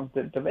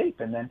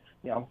vape, and then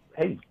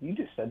hey, you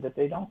just said that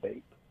they don't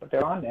vape, but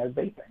they're on there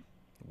vaping.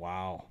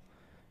 Wow.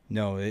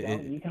 No,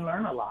 you can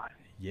learn a lot.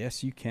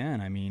 Yes, you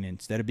can. I mean,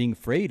 instead of being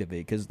afraid of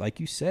it, because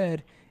like you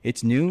said,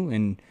 it's new,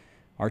 and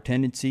our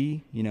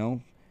tendency,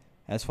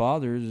 as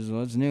fathers, is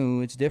it's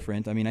new, it's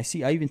different. I mean, I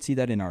even see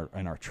that in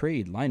our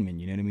trade linemen.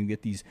 You know what I mean? We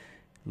get these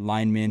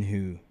linemen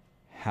who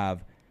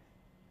have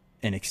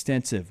an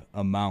extensive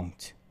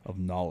amount of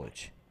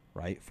knowledge,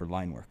 right, for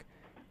line work.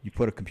 You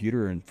put a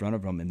computer in front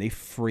of them, and they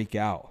freak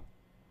out.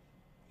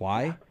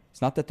 Why?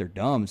 It's not that they're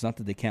dumb. It's not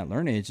that they can't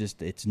learn it. It's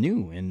just it's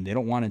new, and they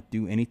don't want to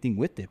do anything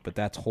with it. But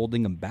that's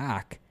holding them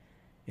back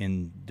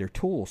in their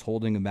tools,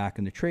 holding them back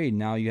in the trade.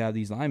 Now you have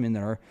these linemen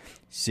that are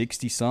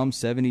 60-some,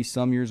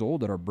 70-some years old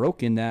that are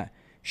broken, that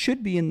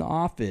should be in the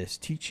office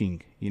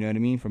teaching, you know what I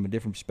mean, from a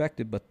different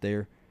perspective, but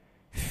their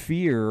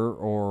fear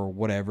or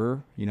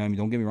whatever,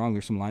 don't get me wrong,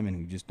 there's some linemen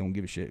who just don't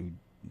give a shit, who'd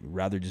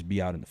rather just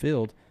be out in the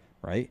field,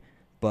 right?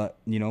 But,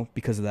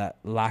 because of that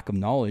lack of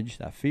knowledge,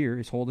 that fear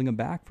is holding them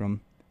back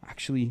from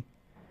actually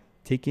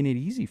taking it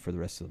easy for the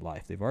rest of their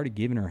life. They've already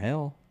given her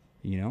hell,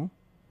 Yeah.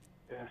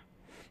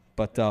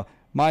 But,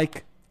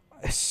 Mike,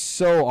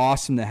 so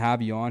awesome to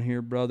have you on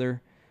here,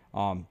 brother.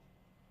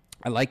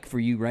 I'd like for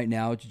you right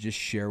now to just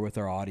share with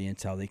our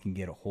audience how they can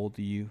get a hold of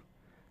you.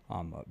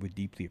 I would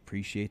deeply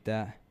appreciate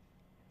that,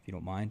 if you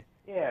don't mind.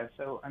 Yeah,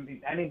 so, I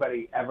mean,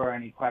 anybody ever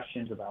any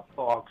questions about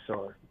books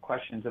or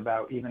questions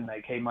about even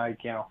like, hey,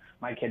 Mike,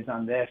 my kid's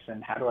on this,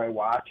 and how do I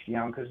watch,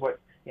 because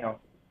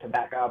to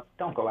back up,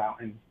 don't go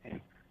out and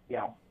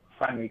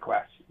friend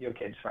request your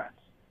kid's friends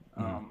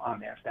on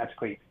there. That's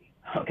creepy.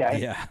 Okay.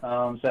 Yeah.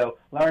 So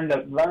learn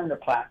the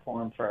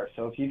platform first.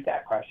 So if you've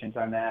got questions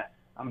on that,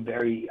 I'm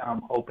very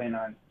open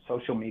on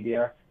social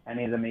media.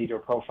 Any of the major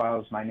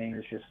profiles, my name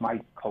is just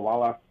Mike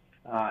Kawula,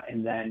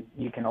 and then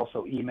you can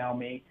also email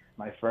me.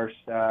 My first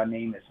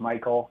name is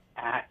Michael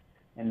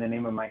and the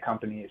name of my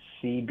company is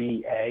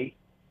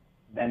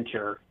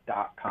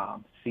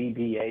cbaventure.com.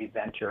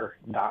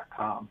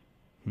 cbaventure.com.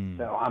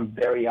 So I'm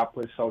very up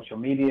with social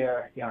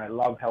media. I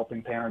love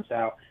helping parents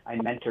out. I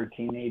mentor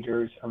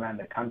teenagers around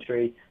the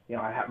country.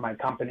 I have my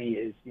company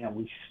is,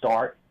 we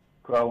start,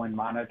 grow, and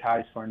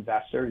monetize for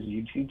investors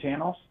YouTube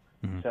channels.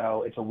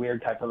 So it's a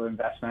weird type of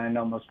investment. I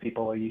know most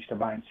people are used to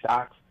buying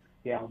stocks.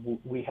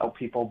 We help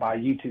people buy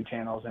YouTube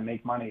channels and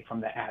make money from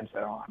the ads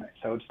that are on it.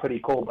 So it's pretty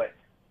cool. But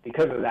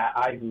because of that,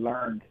 I've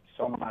learned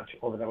so much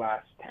over the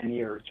last 10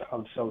 years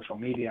of social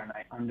media, and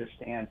I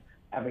understand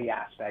every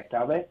aspect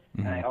of it.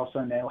 And I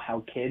also know how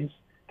kids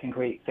can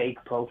create fake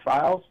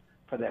profiles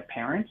for their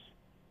parents,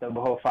 the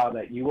profile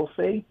that you will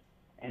see,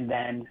 and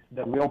then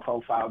the real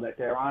profile that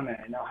they're on. And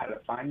I know how to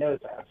find those.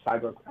 I have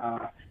cyber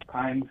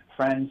crime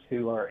friends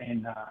who are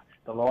in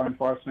the law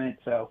enforcement,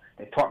 so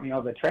they taught me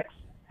all the tricks.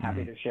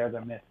 Happy to share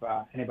them if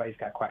anybody's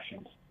got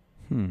questions.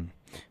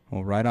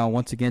 Well, right on.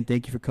 Once again,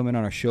 thank you for coming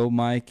on our show,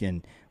 Mike,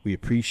 and we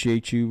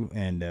appreciate you,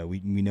 and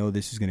we know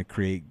this is going to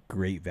create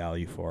great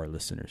value for our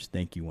listeners.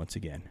 Thank you once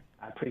again.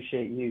 I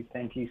appreciate you.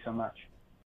 Thank you so much.